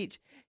Daytona Beach.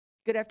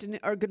 Good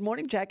afternoon or good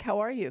morning, Jack. How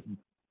are you?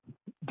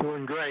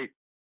 Doing great.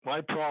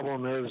 My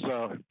problem is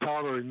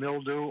powdery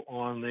mildew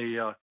on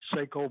the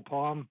Seiko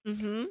palm,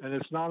 and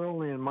it's not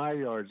only in my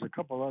yards, a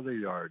couple other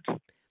yards.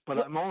 But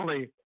I'm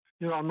only,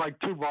 I'm like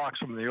 2 blocks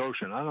from the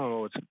ocean. I don't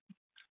know.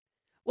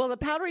 Well, the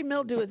powdery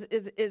mildew is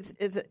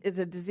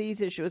a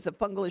disease issue. It's a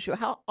fungal issue.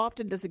 How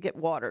often does it get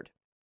watered?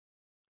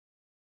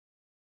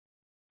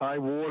 I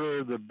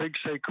water the big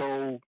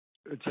Seiko.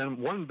 It's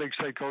in one big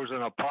Seiko's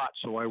in a pot,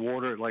 so I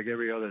water it like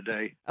every other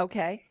day.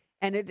 Okay,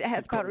 and it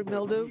has powdery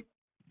mildew.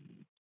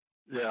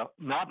 Yeah,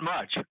 not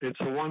much. It's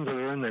the ones that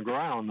are in the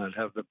ground that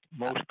have the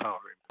most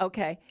powdery.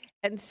 Okay,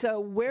 and so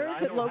where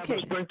is it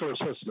located? I don't have a sprinkler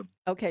system.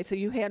 Okay, so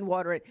you hand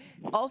water it.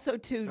 Also,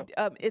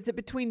 is it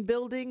between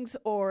buildings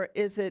or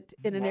is it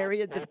in an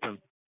area that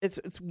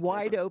it's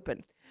wide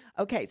open?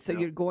 Okay, so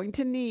you're going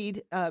to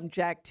need,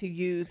 Jack, to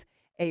use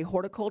a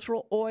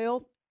horticultural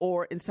oil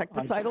or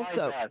insecticidal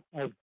soap.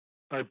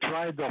 I've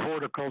tried the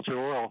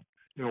horticultural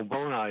oil,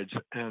 Bonides,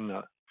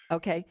 and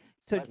okay,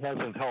 so that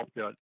hasn't helped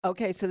yet.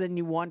 Okay, so then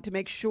you want to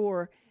make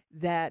sure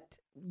that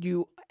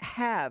you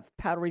have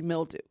powdery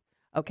mildew.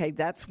 Okay,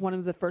 that's one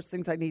of the first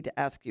things I need to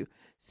ask you.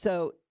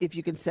 So if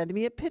you can send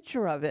me a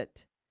picture of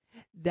it,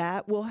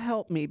 that will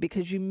help me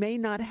because you may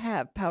not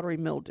have powdery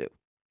mildew.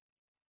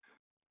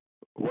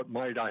 What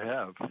might I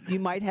have? You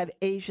might have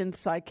Asian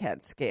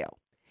cycad scale.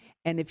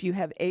 And if you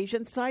have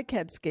Asian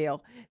cycad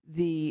scale,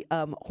 the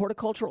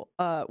horticultural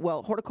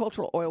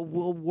oil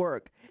will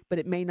work, but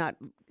it may not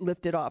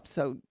lift it off.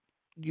 So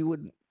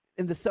and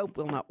the soap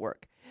will not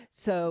work.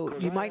 So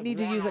you might need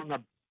to use it.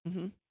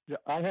 Yeah,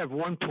 I have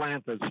one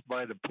plant that's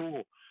by the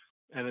pool,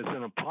 and it's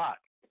in a pot,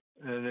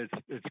 and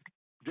it's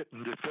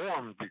getting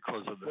deformed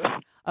because of this.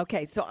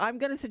 Okay, so I'm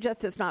going to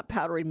suggest it's not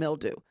powdery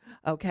mildew.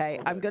 Okay,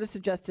 I'm going to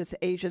suggest it's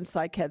Asian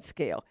cycad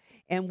scale.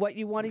 And what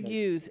you want to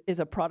use is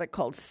a product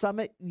called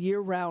Summit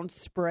Year-Round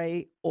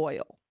Spray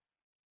Oil.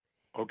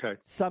 Okay.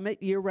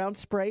 Summit Year-Round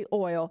Spray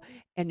Oil,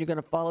 and you're going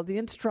to follow the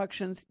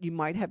instructions. You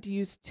might have to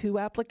use 2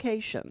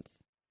 applications.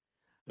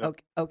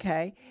 Yep.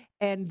 Okay,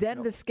 and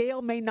then the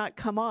scale may not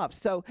come off.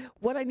 So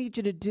what I need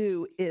you to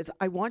do is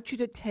I want you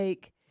to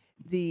take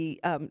the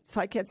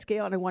cycad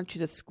scale and I want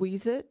you to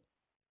squeeze it,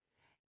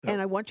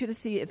 and I want you to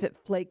see if it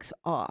flakes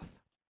off.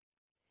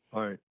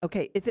 All right.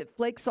 Okay, if it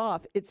flakes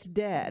off, it's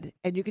dead,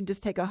 and you can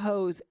just take a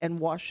hose and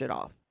wash it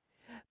off.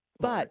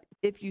 But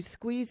if you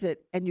squeeze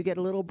it and you get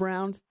a little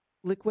brown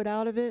liquid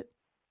out of it,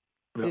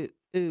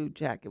 ooh,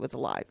 Jack, it was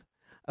alive.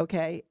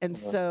 Okay, and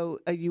so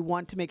you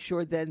want to make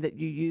sure then that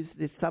you use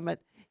the Summit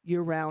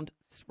year-round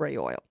spray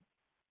oil.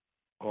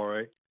 All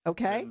right.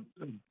 Okay.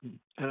 And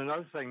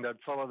another thing, that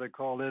fellow that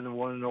called in and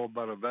wanted to know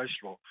about a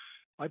vegetable,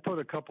 I put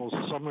a couple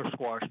summer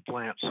squash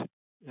plants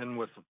in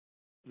with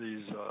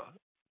these,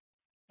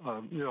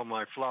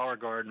 my flower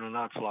garden, or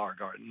not flower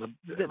garden,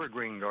 the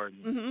evergreen garden.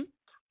 Mm-hmm.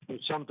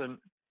 It's something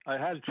I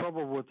had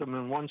trouble with them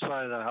in one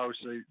side of the house.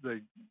 They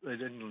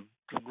didn't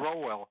grow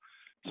well,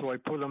 so I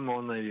put them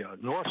on the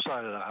north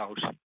side of the house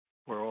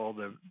where all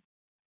the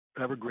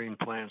evergreen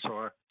plants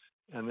are,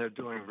 and they're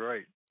doing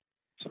great.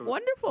 So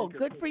wonderful,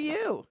 good for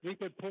you. He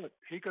could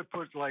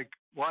put like,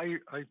 why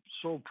I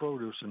sold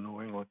produce in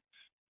New England,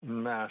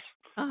 in Mass,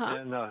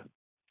 and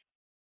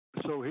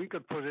so he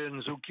could put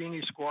in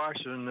zucchini squash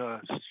and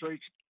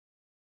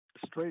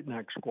straight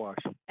neck squash.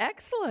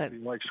 Excellent.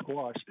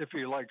 If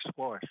he likes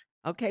squash.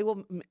 Okay,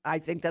 well, I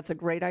think that's a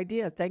great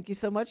idea. Thank you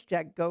so much,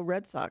 Jack. Go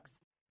Red Sox.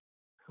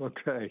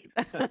 Okay.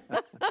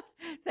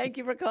 Thank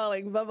you for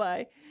calling.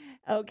 Bye-bye.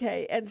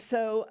 Okay, and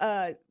so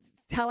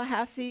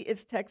Tallahassee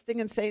is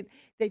texting and saying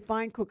they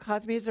find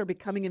crocosmias are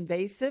becoming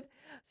invasive.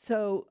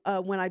 So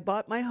when I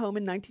bought my home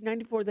in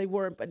 1994, they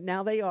weren't, but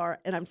now they are,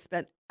 and I've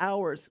spent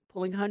hours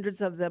pulling hundreds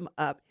of them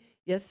up.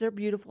 Yes, they're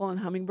beautiful, and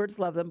hummingbirds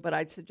love them, but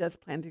I'd suggest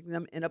planting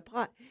them in a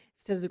pot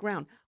instead of the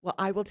ground. Well,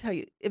 I will tell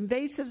you,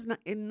 invasive's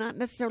not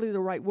necessarily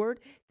the right word.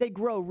 They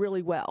grow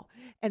really well,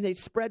 and they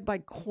spread by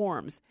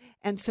corms,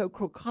 and so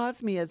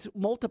crocosmias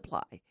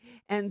multiply.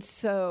 And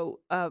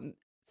so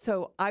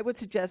I would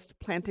suggest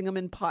planting them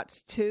in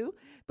pots too,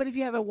 but if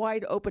you have a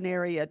wide open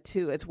area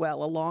too as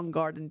well, a long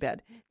garden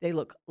bed, they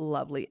look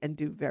lovely and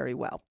do very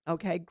well.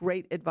 Okay,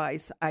 great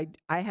advice. I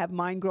have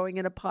mine growing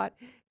in a pot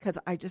because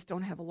I just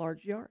don't have a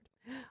large yard.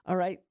 All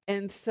right,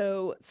 and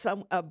so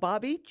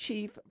Bobby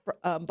Chief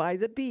by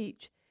the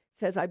beach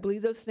says, I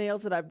believe those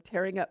snails that are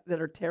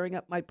tearing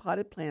up my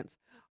potted plants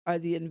are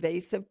the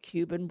invasive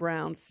Cuban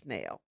brown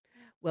snail.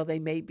 Well, they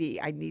may be.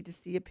 I need to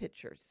see a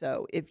picture.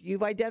 So if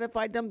you've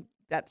identified them,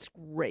 that's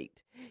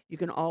great. You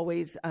can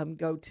always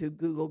go to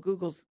Google.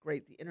 Google's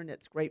great. The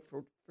internet's great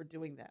for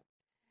doing that.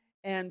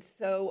 And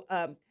so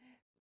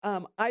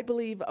I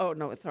believe,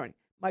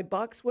 my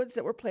boxwoods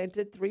that were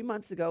planted 3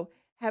 months ago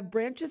have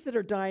branches that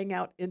are dying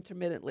out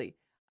intermittently.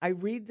 I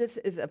read this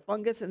is a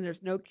fungus and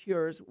there's no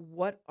cures.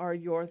 What are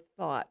your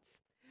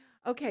thoughts?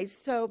 Okay,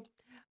 so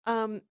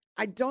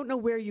I don't know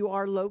where you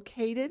are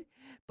located,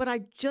 but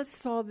I just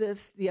saw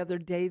this the other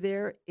day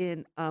there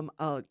in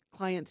a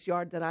client's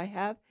yard that I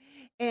have.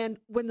 And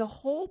when the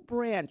whole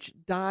branch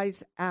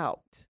dies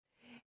out,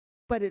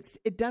 but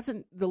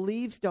the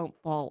leaves don't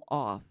fall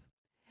off,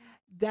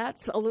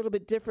 that's a little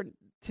bit different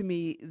to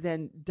me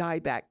than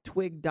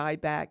twig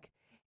dieback,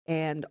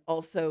 and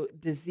also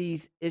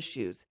disease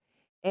issues.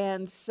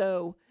 And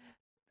so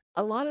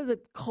a lot of the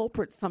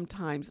culprits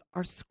sometimes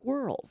are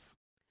squirrels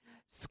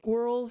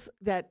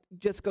that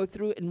just go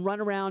through and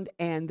run around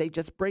and they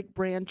just break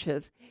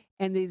branches,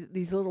 and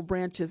these little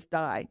branches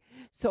die.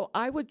 So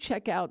I would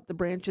check out the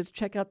branches,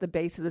 check out the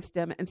base of the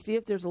stem, and see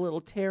if there's a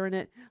little tear in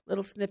it,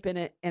 little snip in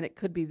it, and it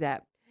could be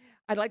that.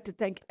 I'd like to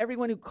thank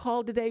everyone who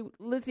called today.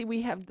 Lizzie,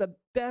 we have the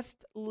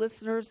best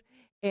listeners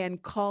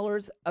and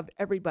callers of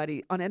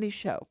everybody on any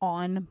show.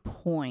 On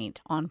point.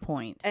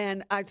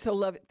 And I so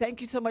love it. Thank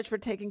you so much for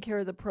taking care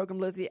of the program,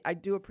 Lizzie. I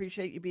do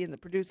appreciate you being the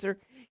producer.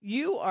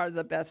 You are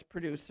the best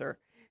producer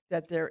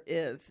that there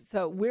is.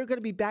 So we're going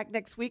to be back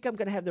next week. I'm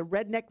going to have the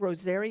Redneck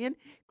Rosarian,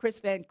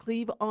 Chris Van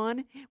Cleve,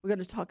 on. We're going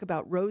to talk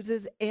about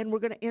roses, and we're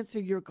going to answer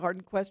your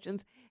garden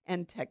questions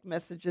and text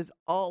messages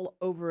all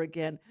over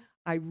again.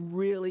 I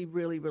really,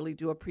 really, really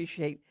do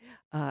appreciate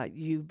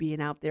you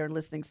being out there and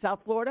listening.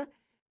 South Florida.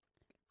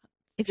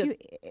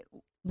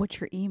 What's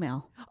your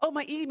email? Oh,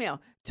 my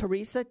email,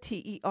 Teresa,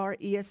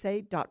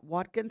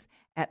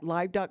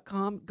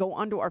 TERESA.Watkins@live.com. Go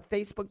onto our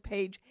Facebook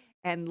page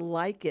and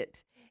like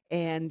it,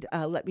 and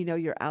let me know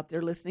you're out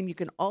there listening. You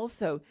can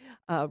also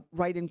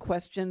write in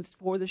questions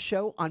for the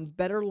show on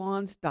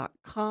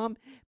betterlawns.com.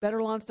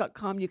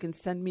 Betterlawns.com, you can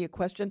send me a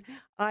question.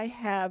 I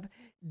have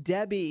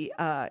Debbie,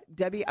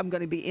 I'm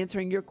going to be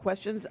answering your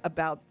questions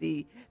about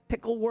the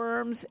pickle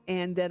worms,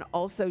 and then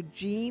also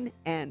Jean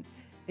and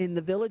in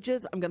the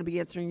Villages, I'm going to be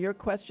answering your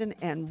question,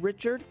 and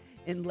Richard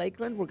in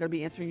Lakeland, we're going to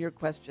be answering your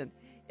question.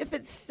 If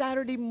it's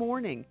Saturday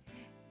morning,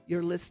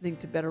 you're listening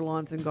to Better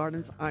Lawns and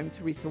Gardens. I'm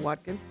Teresa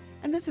Watkins,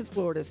 and this is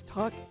Florida's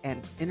Talk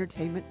and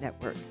Entertainment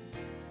Network.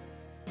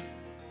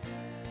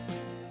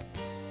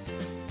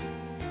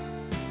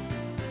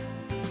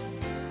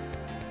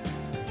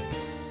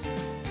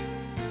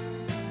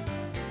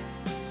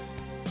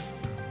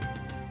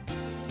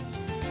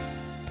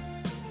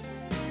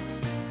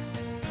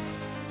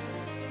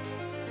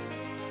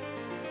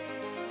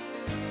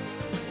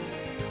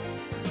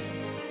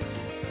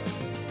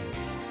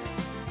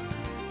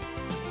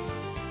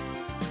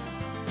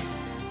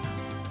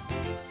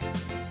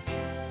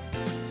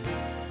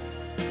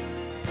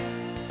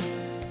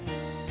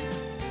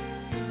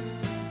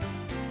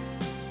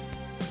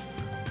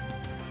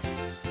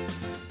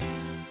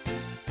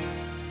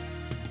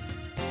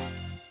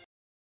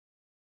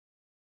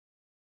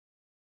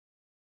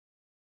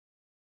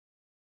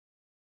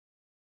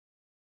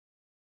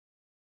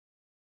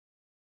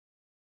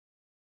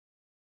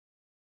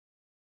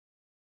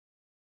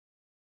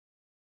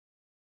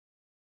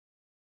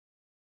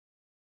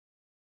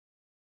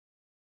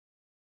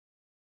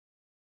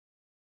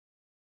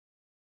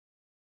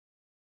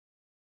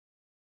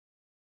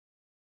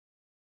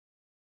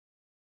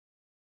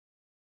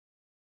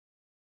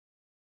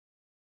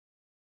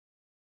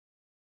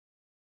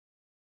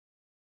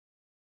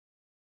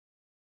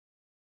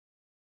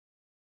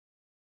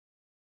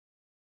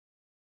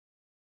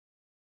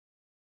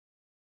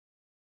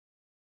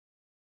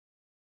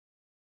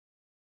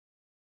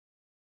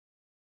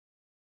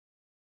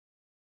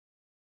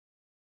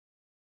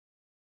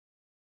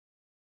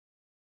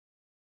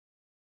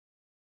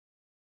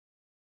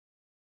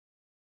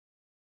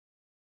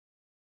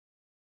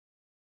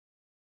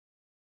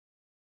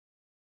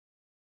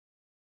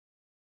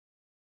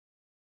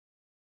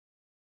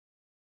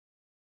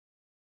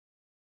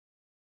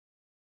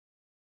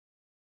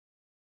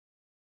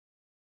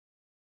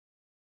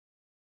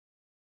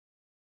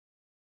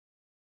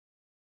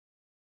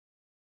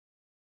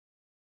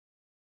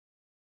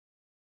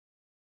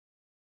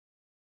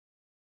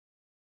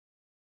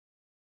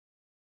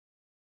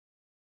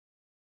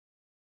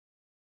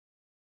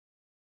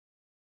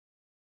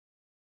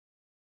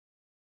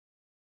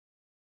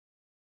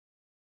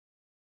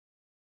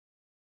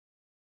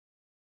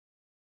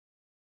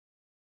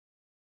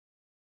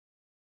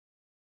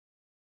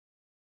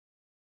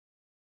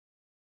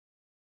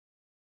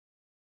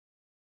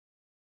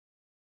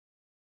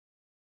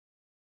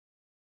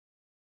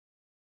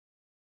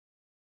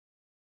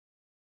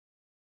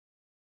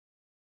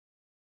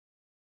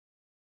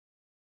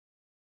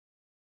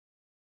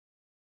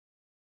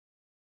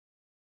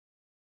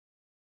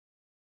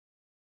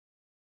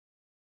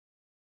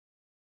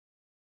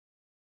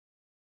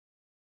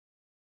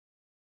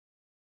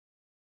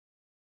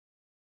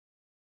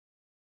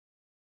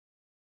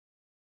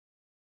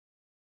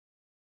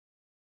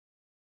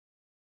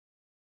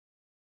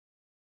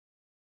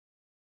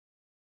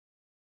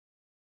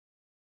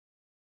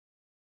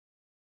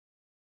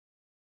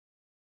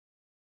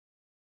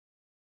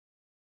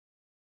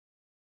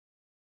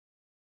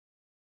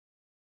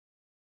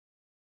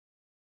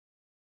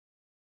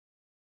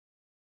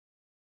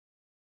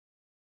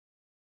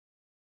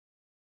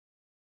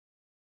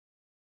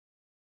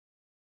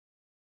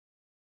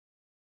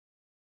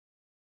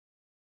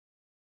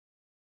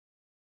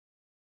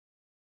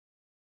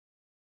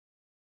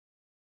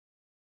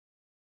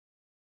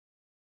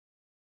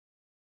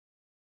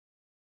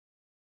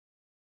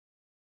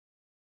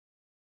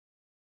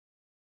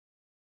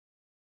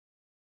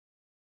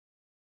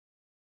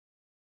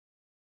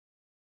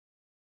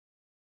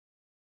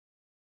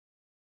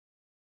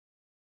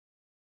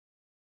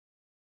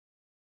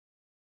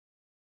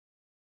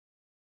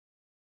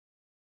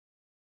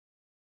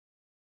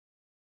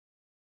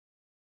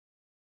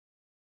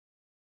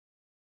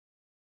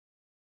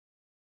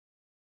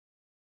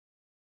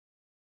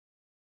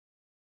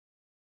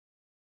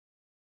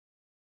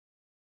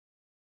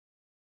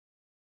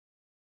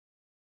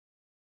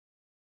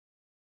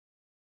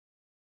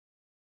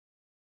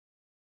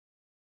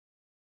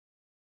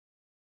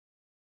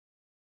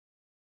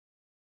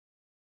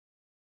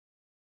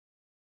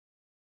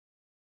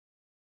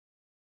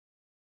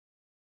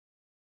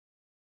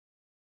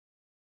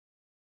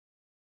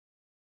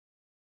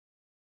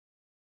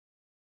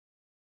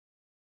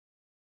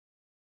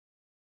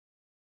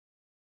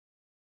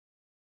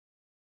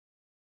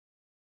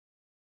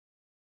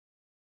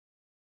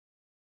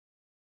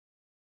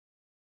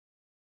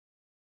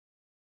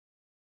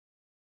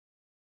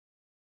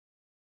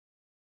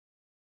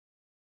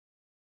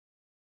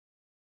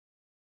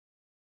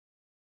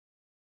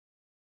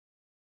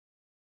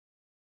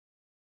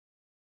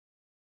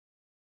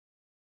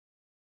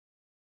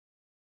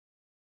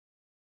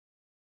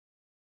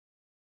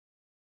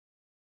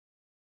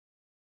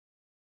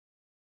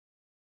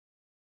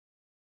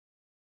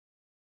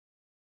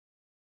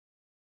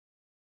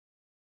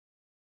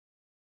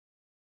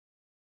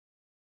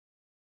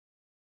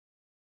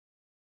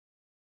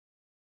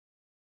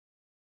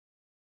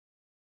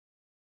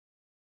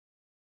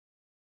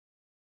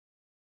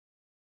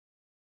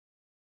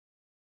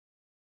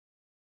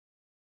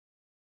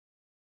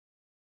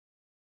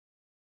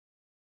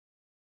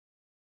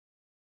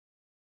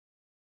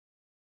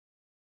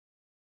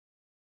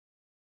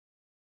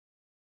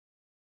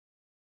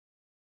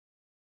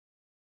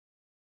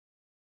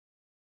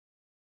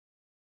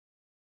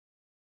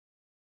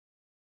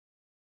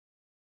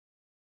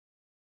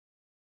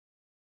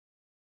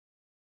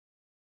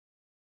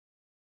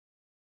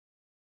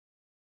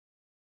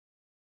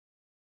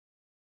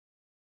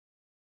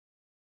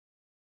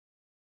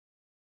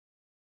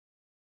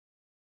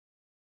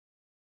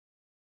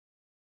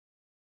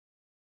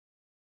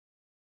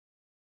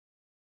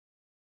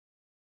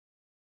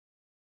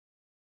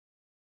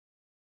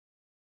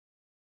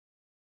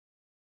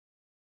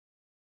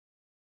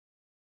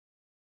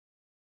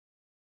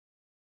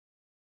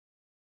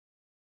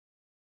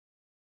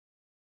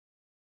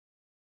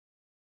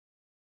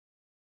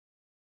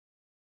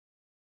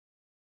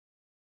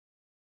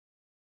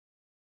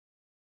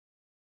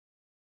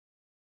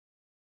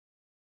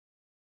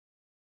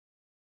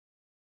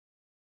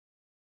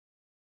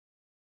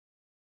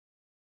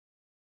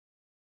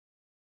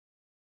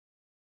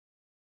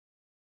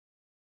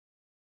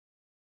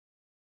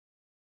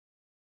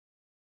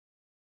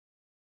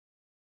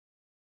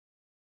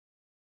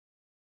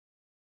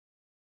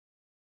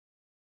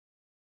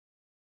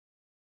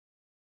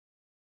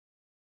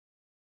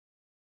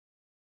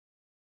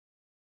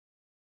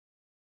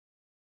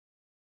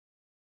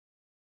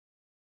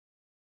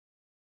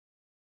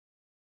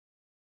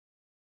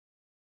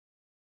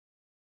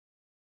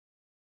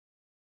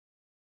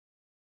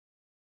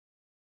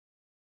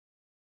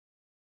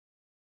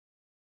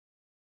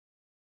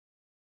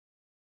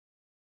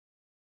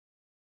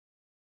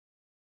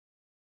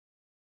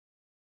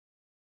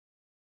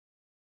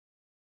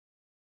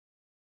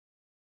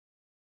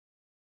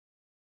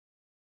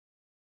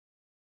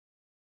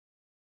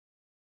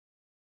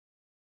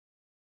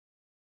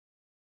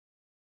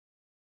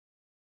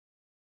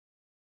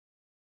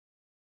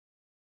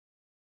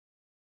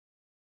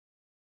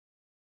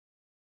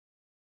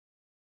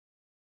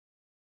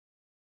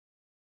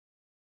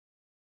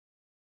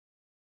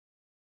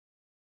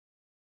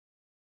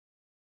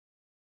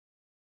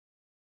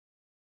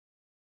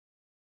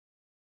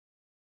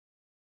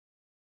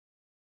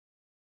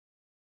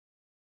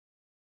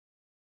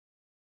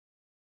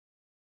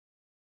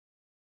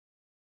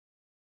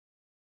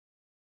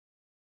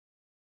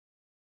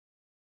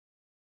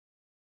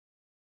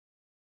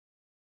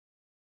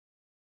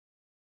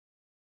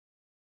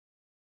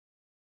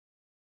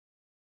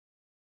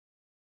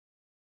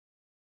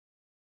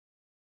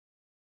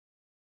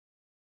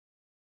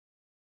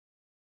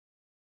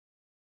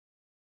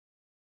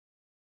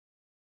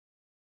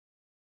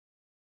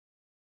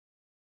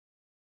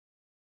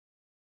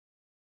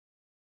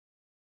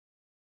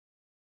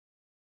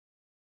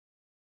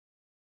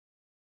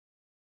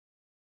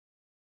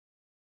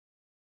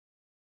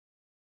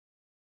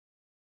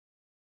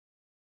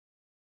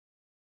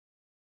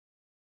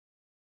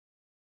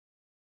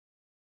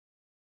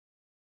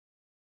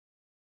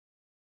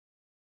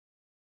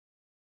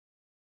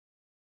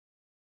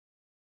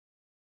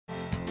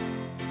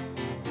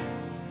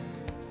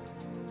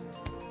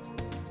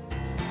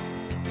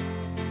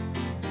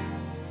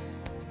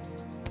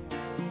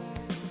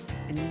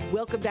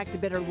 Welcome back to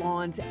Better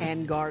Lawns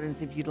and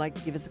Gardens. If you'd like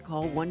to give us a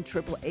call,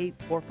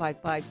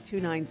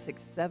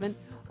 1-888-455-2967,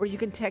 or you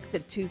can text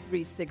at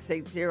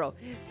 23680.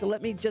 So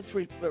let me just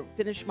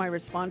finish my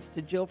response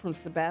to Jill from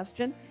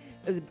Sebastian.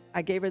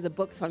 I gave her the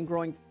books on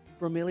growing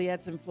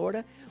bromeliads in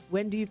Florida.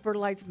 When do you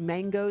fertilize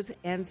mangoes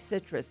and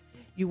citrus?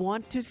 You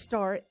want to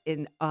start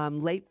in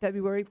late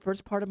February,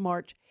 first part of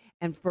March,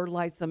 and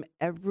fertilize them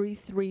every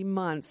 3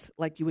 months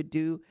like you would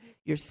do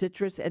your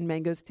citrus and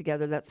mangoes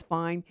together. That's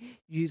fine.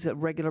 Use a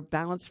regular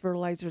balanced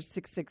fertilizer,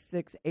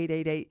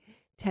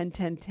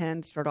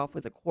 666-888-101010. Start off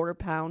with a quarter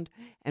pound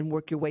and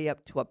work your way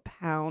up to a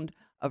pound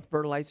of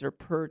fertilizer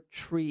per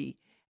tree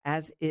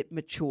as it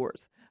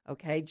matures.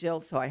 Okay, Jill,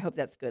 so I hope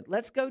that's good.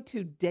 Let's go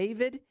to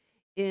David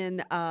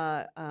in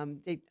Bartow.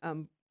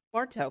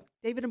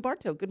 David in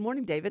Bartow. Good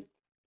morning, David.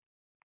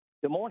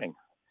 Good morning.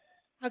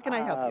 How can I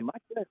help you?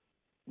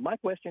 My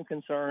question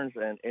concerns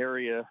an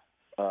area,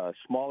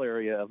 small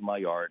area of my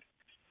yard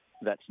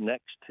that's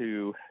next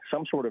to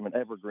some sort of an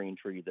evergreen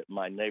tree that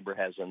my neighbor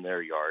has in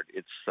their yard.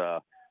 It's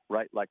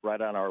right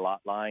on our lot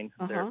line.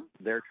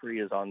 Their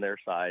tree is on their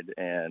side,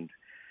 and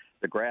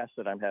the grass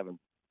that I'm having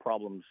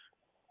problems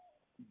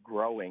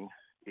growing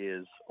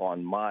is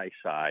on my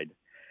side.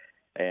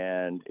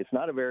 And it's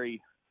not a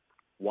very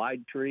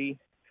wide tree,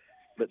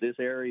 but this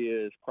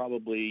area is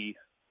probably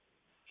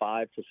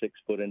 5 to 6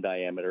 foot in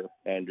diameter,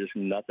 and just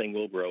nothing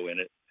will grow in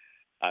it.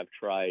 I've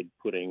tried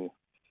putting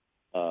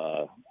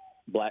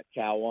black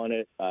cow on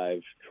it.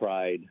 I've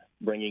tried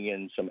bringing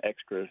in some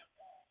extra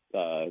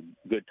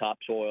good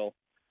topsoil,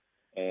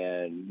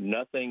 and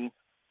nothing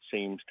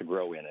seems to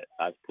grow in it.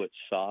 I've put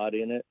sod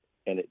in it,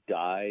 and it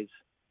dies.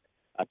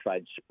 I've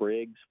tried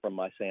sprigs from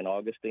my St.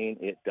 Augustine.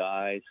 It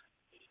dies.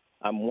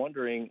 I'm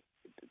wondering,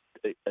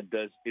 is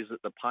it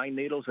the pine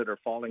needles that are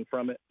falling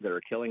from it that are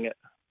killing it?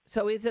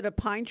 So is it a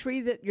pine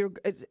tree that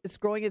it's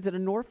growing? Is it a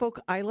Norfolk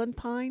Island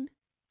pine?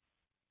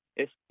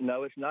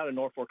 No, it's not a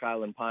Norfolk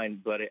Island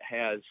pine, but it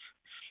has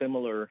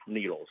similar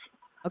needles.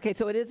 Okay,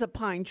 so it is a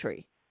pine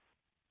tree.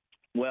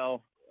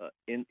 Well,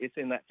 it's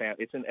in that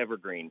family. It's an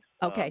evergreen.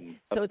 Okay,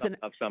 so it's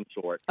of some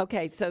sort.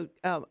 Okay, so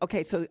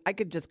I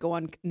could just go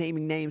on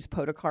naming names,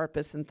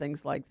 podocarpus and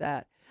things like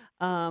that,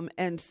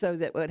 and so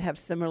that would have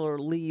similar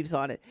leaves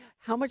on it.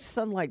 How much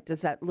sunlight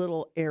does that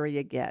little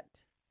area get?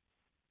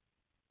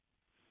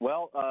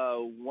 Well,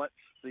 once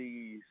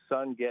the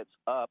sun gets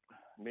up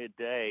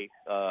midday,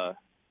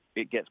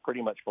 it gets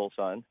pretty much full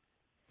sun.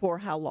 For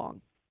how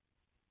long?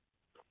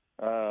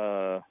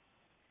 5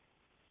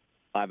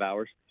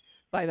 hours.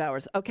 5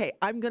 hours. Okay,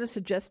 I'm going to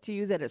suggest to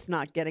you that it's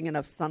not getting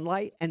enough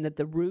sunlight and that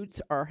the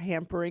roots are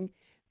hampering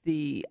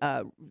the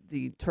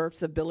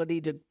turf's ability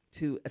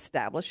to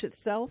establish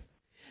itself.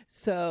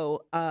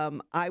 So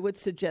I would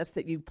suggest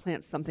that you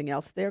plant something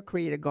else there,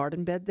 create a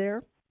garden bed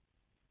there,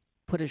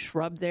 put a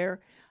shrub there.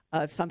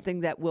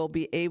 Something that will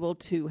be able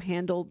to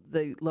handle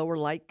the lower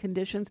light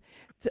conditions.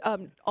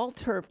 All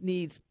turf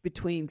needs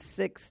between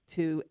 6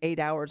 to 8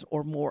 hours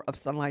or more of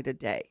sunlight a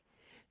day.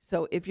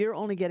 So if you're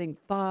only getting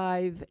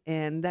 5,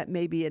 and that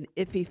may be an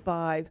iffy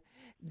 5,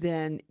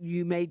 then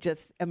you may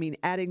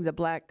adding the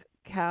black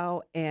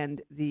cow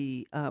and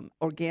the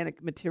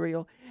organic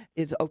material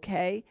is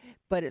okay,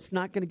 but it's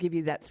not going to give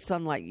you that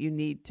sunlight you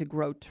need to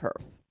grow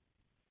turf.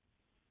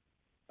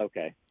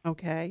 Okay.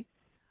 Okay?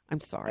 I'm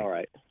sorry. All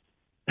right.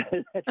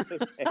 That's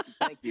okay.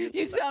 Thank you.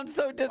 You sound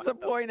so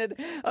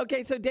disappointed.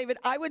 Okay, so David,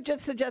 I would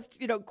just suggest,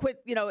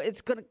 quit.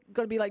 It's going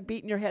to be like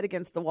beating your head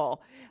against the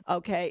wall.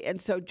 Okay,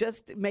 and so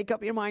just make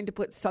up your mind to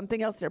put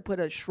something else there. Put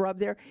a shrub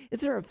there.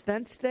 Is there a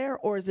fence there,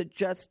 or is it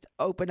just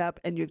open up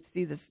and you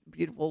see this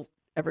beautiful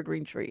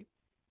evergreen tree?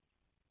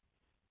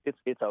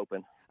 It's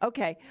open.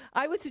 Okay,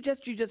 I would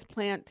suggest you just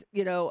plant,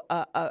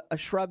 a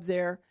shrub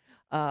there.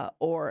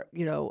 Or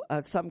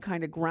some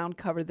kind of ground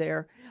cover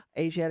there,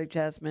 Asiatic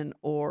jasmine,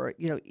 or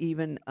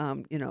even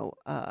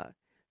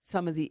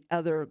some of the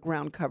other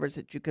ground covers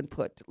that you can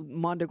put,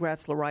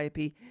 Mondograss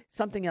liriope,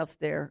 something else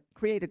there.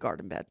 Create a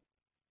garden bed.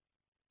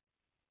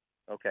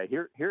 Okay,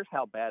 here's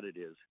how bad it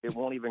is. It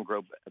won't even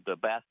grow the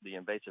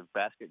invasive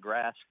basket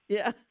grass.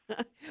 Yeah,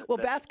 well,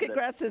 basket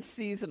grass is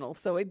seasonal,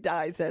 so it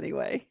dies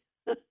anyway.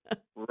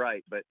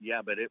 Right, but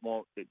it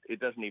won't. It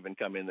doesn't even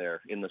come in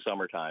there in the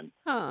summertime.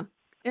 Huh.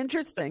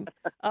 Interesting.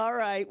 All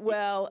right.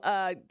 Well,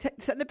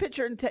 send a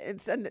picture and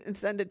send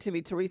it to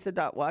me,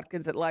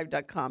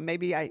 teresa.watkins@live.com.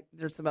 Maybe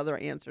there's some other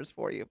answers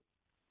for you.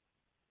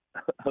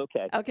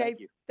 Okay.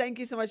 Okay. Thank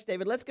you so much,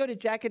 David. Let's go to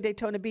Jack in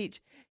Daytona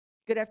Beach.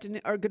 Good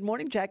afternoon or good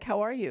morning, Jack. How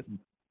are you?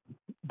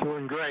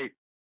 Doing great.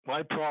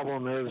 My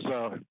problem is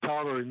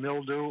powdery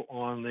mildew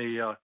on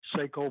the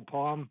Seiko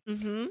palm,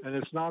 and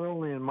it's not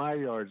only in my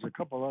yard; it's a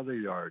couple other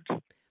yards.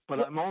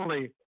 But I'm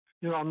only,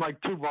 I'm like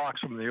 2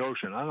 blocks from the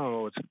ocean. I don't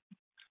know.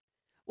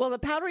 Well, the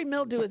powdery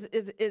mildew is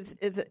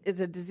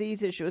a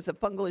disease issue. It's a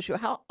fungal issue.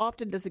 How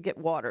often does it get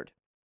watered?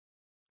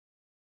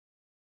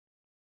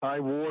 I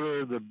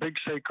water the big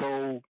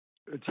Seiko.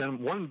 It's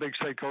in one big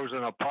Seiko's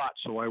in a pot,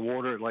 so I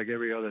water it like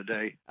every other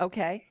day.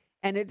 Okay,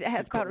 and it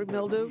has powdery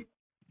mildew.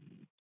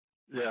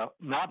 Yeah,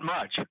 not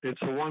much. It's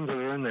the ones that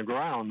are in the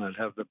ground that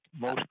have the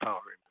most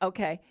powdery.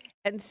 Okay.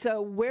 And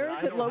so where And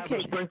is I it don't have a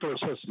located? sprinkler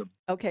system.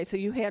 Okay, so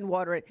you hand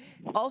water it.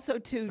 Also,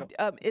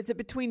 is it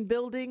between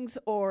buildings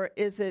or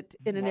is it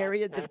in an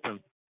area that Open.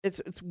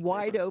 it's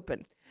wide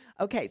open?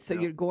 Okay, so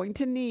Yeah. you're going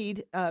to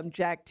need,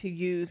 Jack, to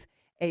use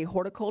a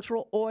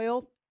horticultural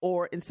oil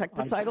or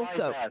insecticidal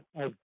soap.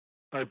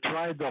 I've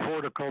tried the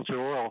horticulture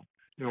oil,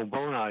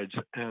 Bonides,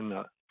 and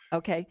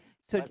Okay,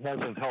 so that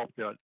hasn't helped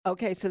yet.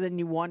 okay, so then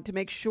you want to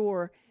make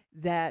sure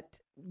that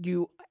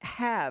you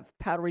have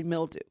powdery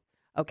mildew.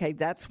 Okay,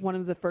 that's one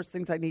of the first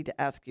things I need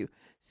to ask you.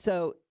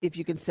 So if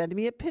you can send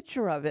me a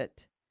picture of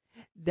it,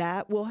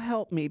 that will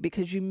help me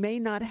because you may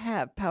not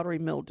have powdery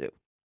mildew.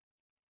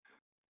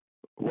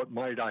 What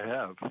might I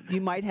have?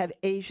 You might have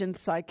Asian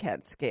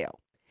cycad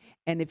scale.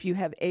 And if you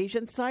have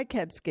Asian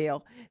cycad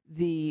scale,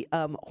 the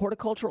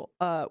horticultural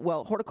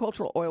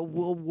oil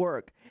will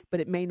work, but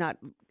it may not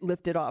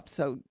lift it off.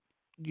 So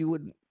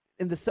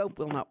and the soap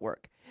will not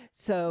work.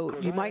 So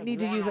you might need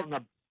to use it.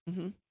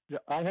 Yeah,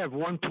 I have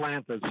one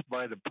plant that's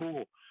by the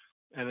pool,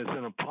 and it's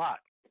in a pot,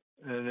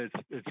 and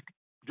it's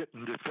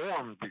getting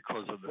deformed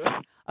because of this.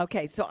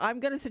 Okay, so I'm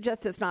going to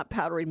suggest it's not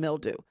powdery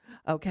mildew.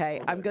 Okay,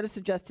 I'm going to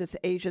suggest it's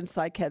Asian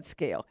cycad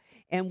scale.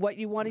 And what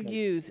you want to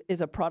use is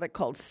a product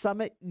called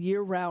Summit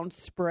Year-Round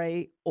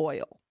Spray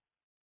Oil.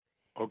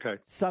 Okay.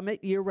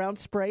 Summit Year-Round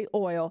Spray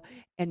Oil,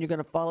 and you're going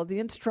to follow the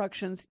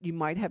instructions. You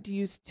might have to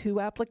use 2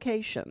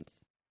 applications.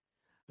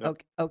 Yep.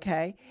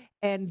 Okay,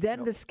 and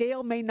then the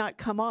scale may not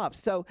come off.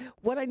 So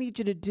what I need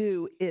you to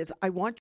do is I want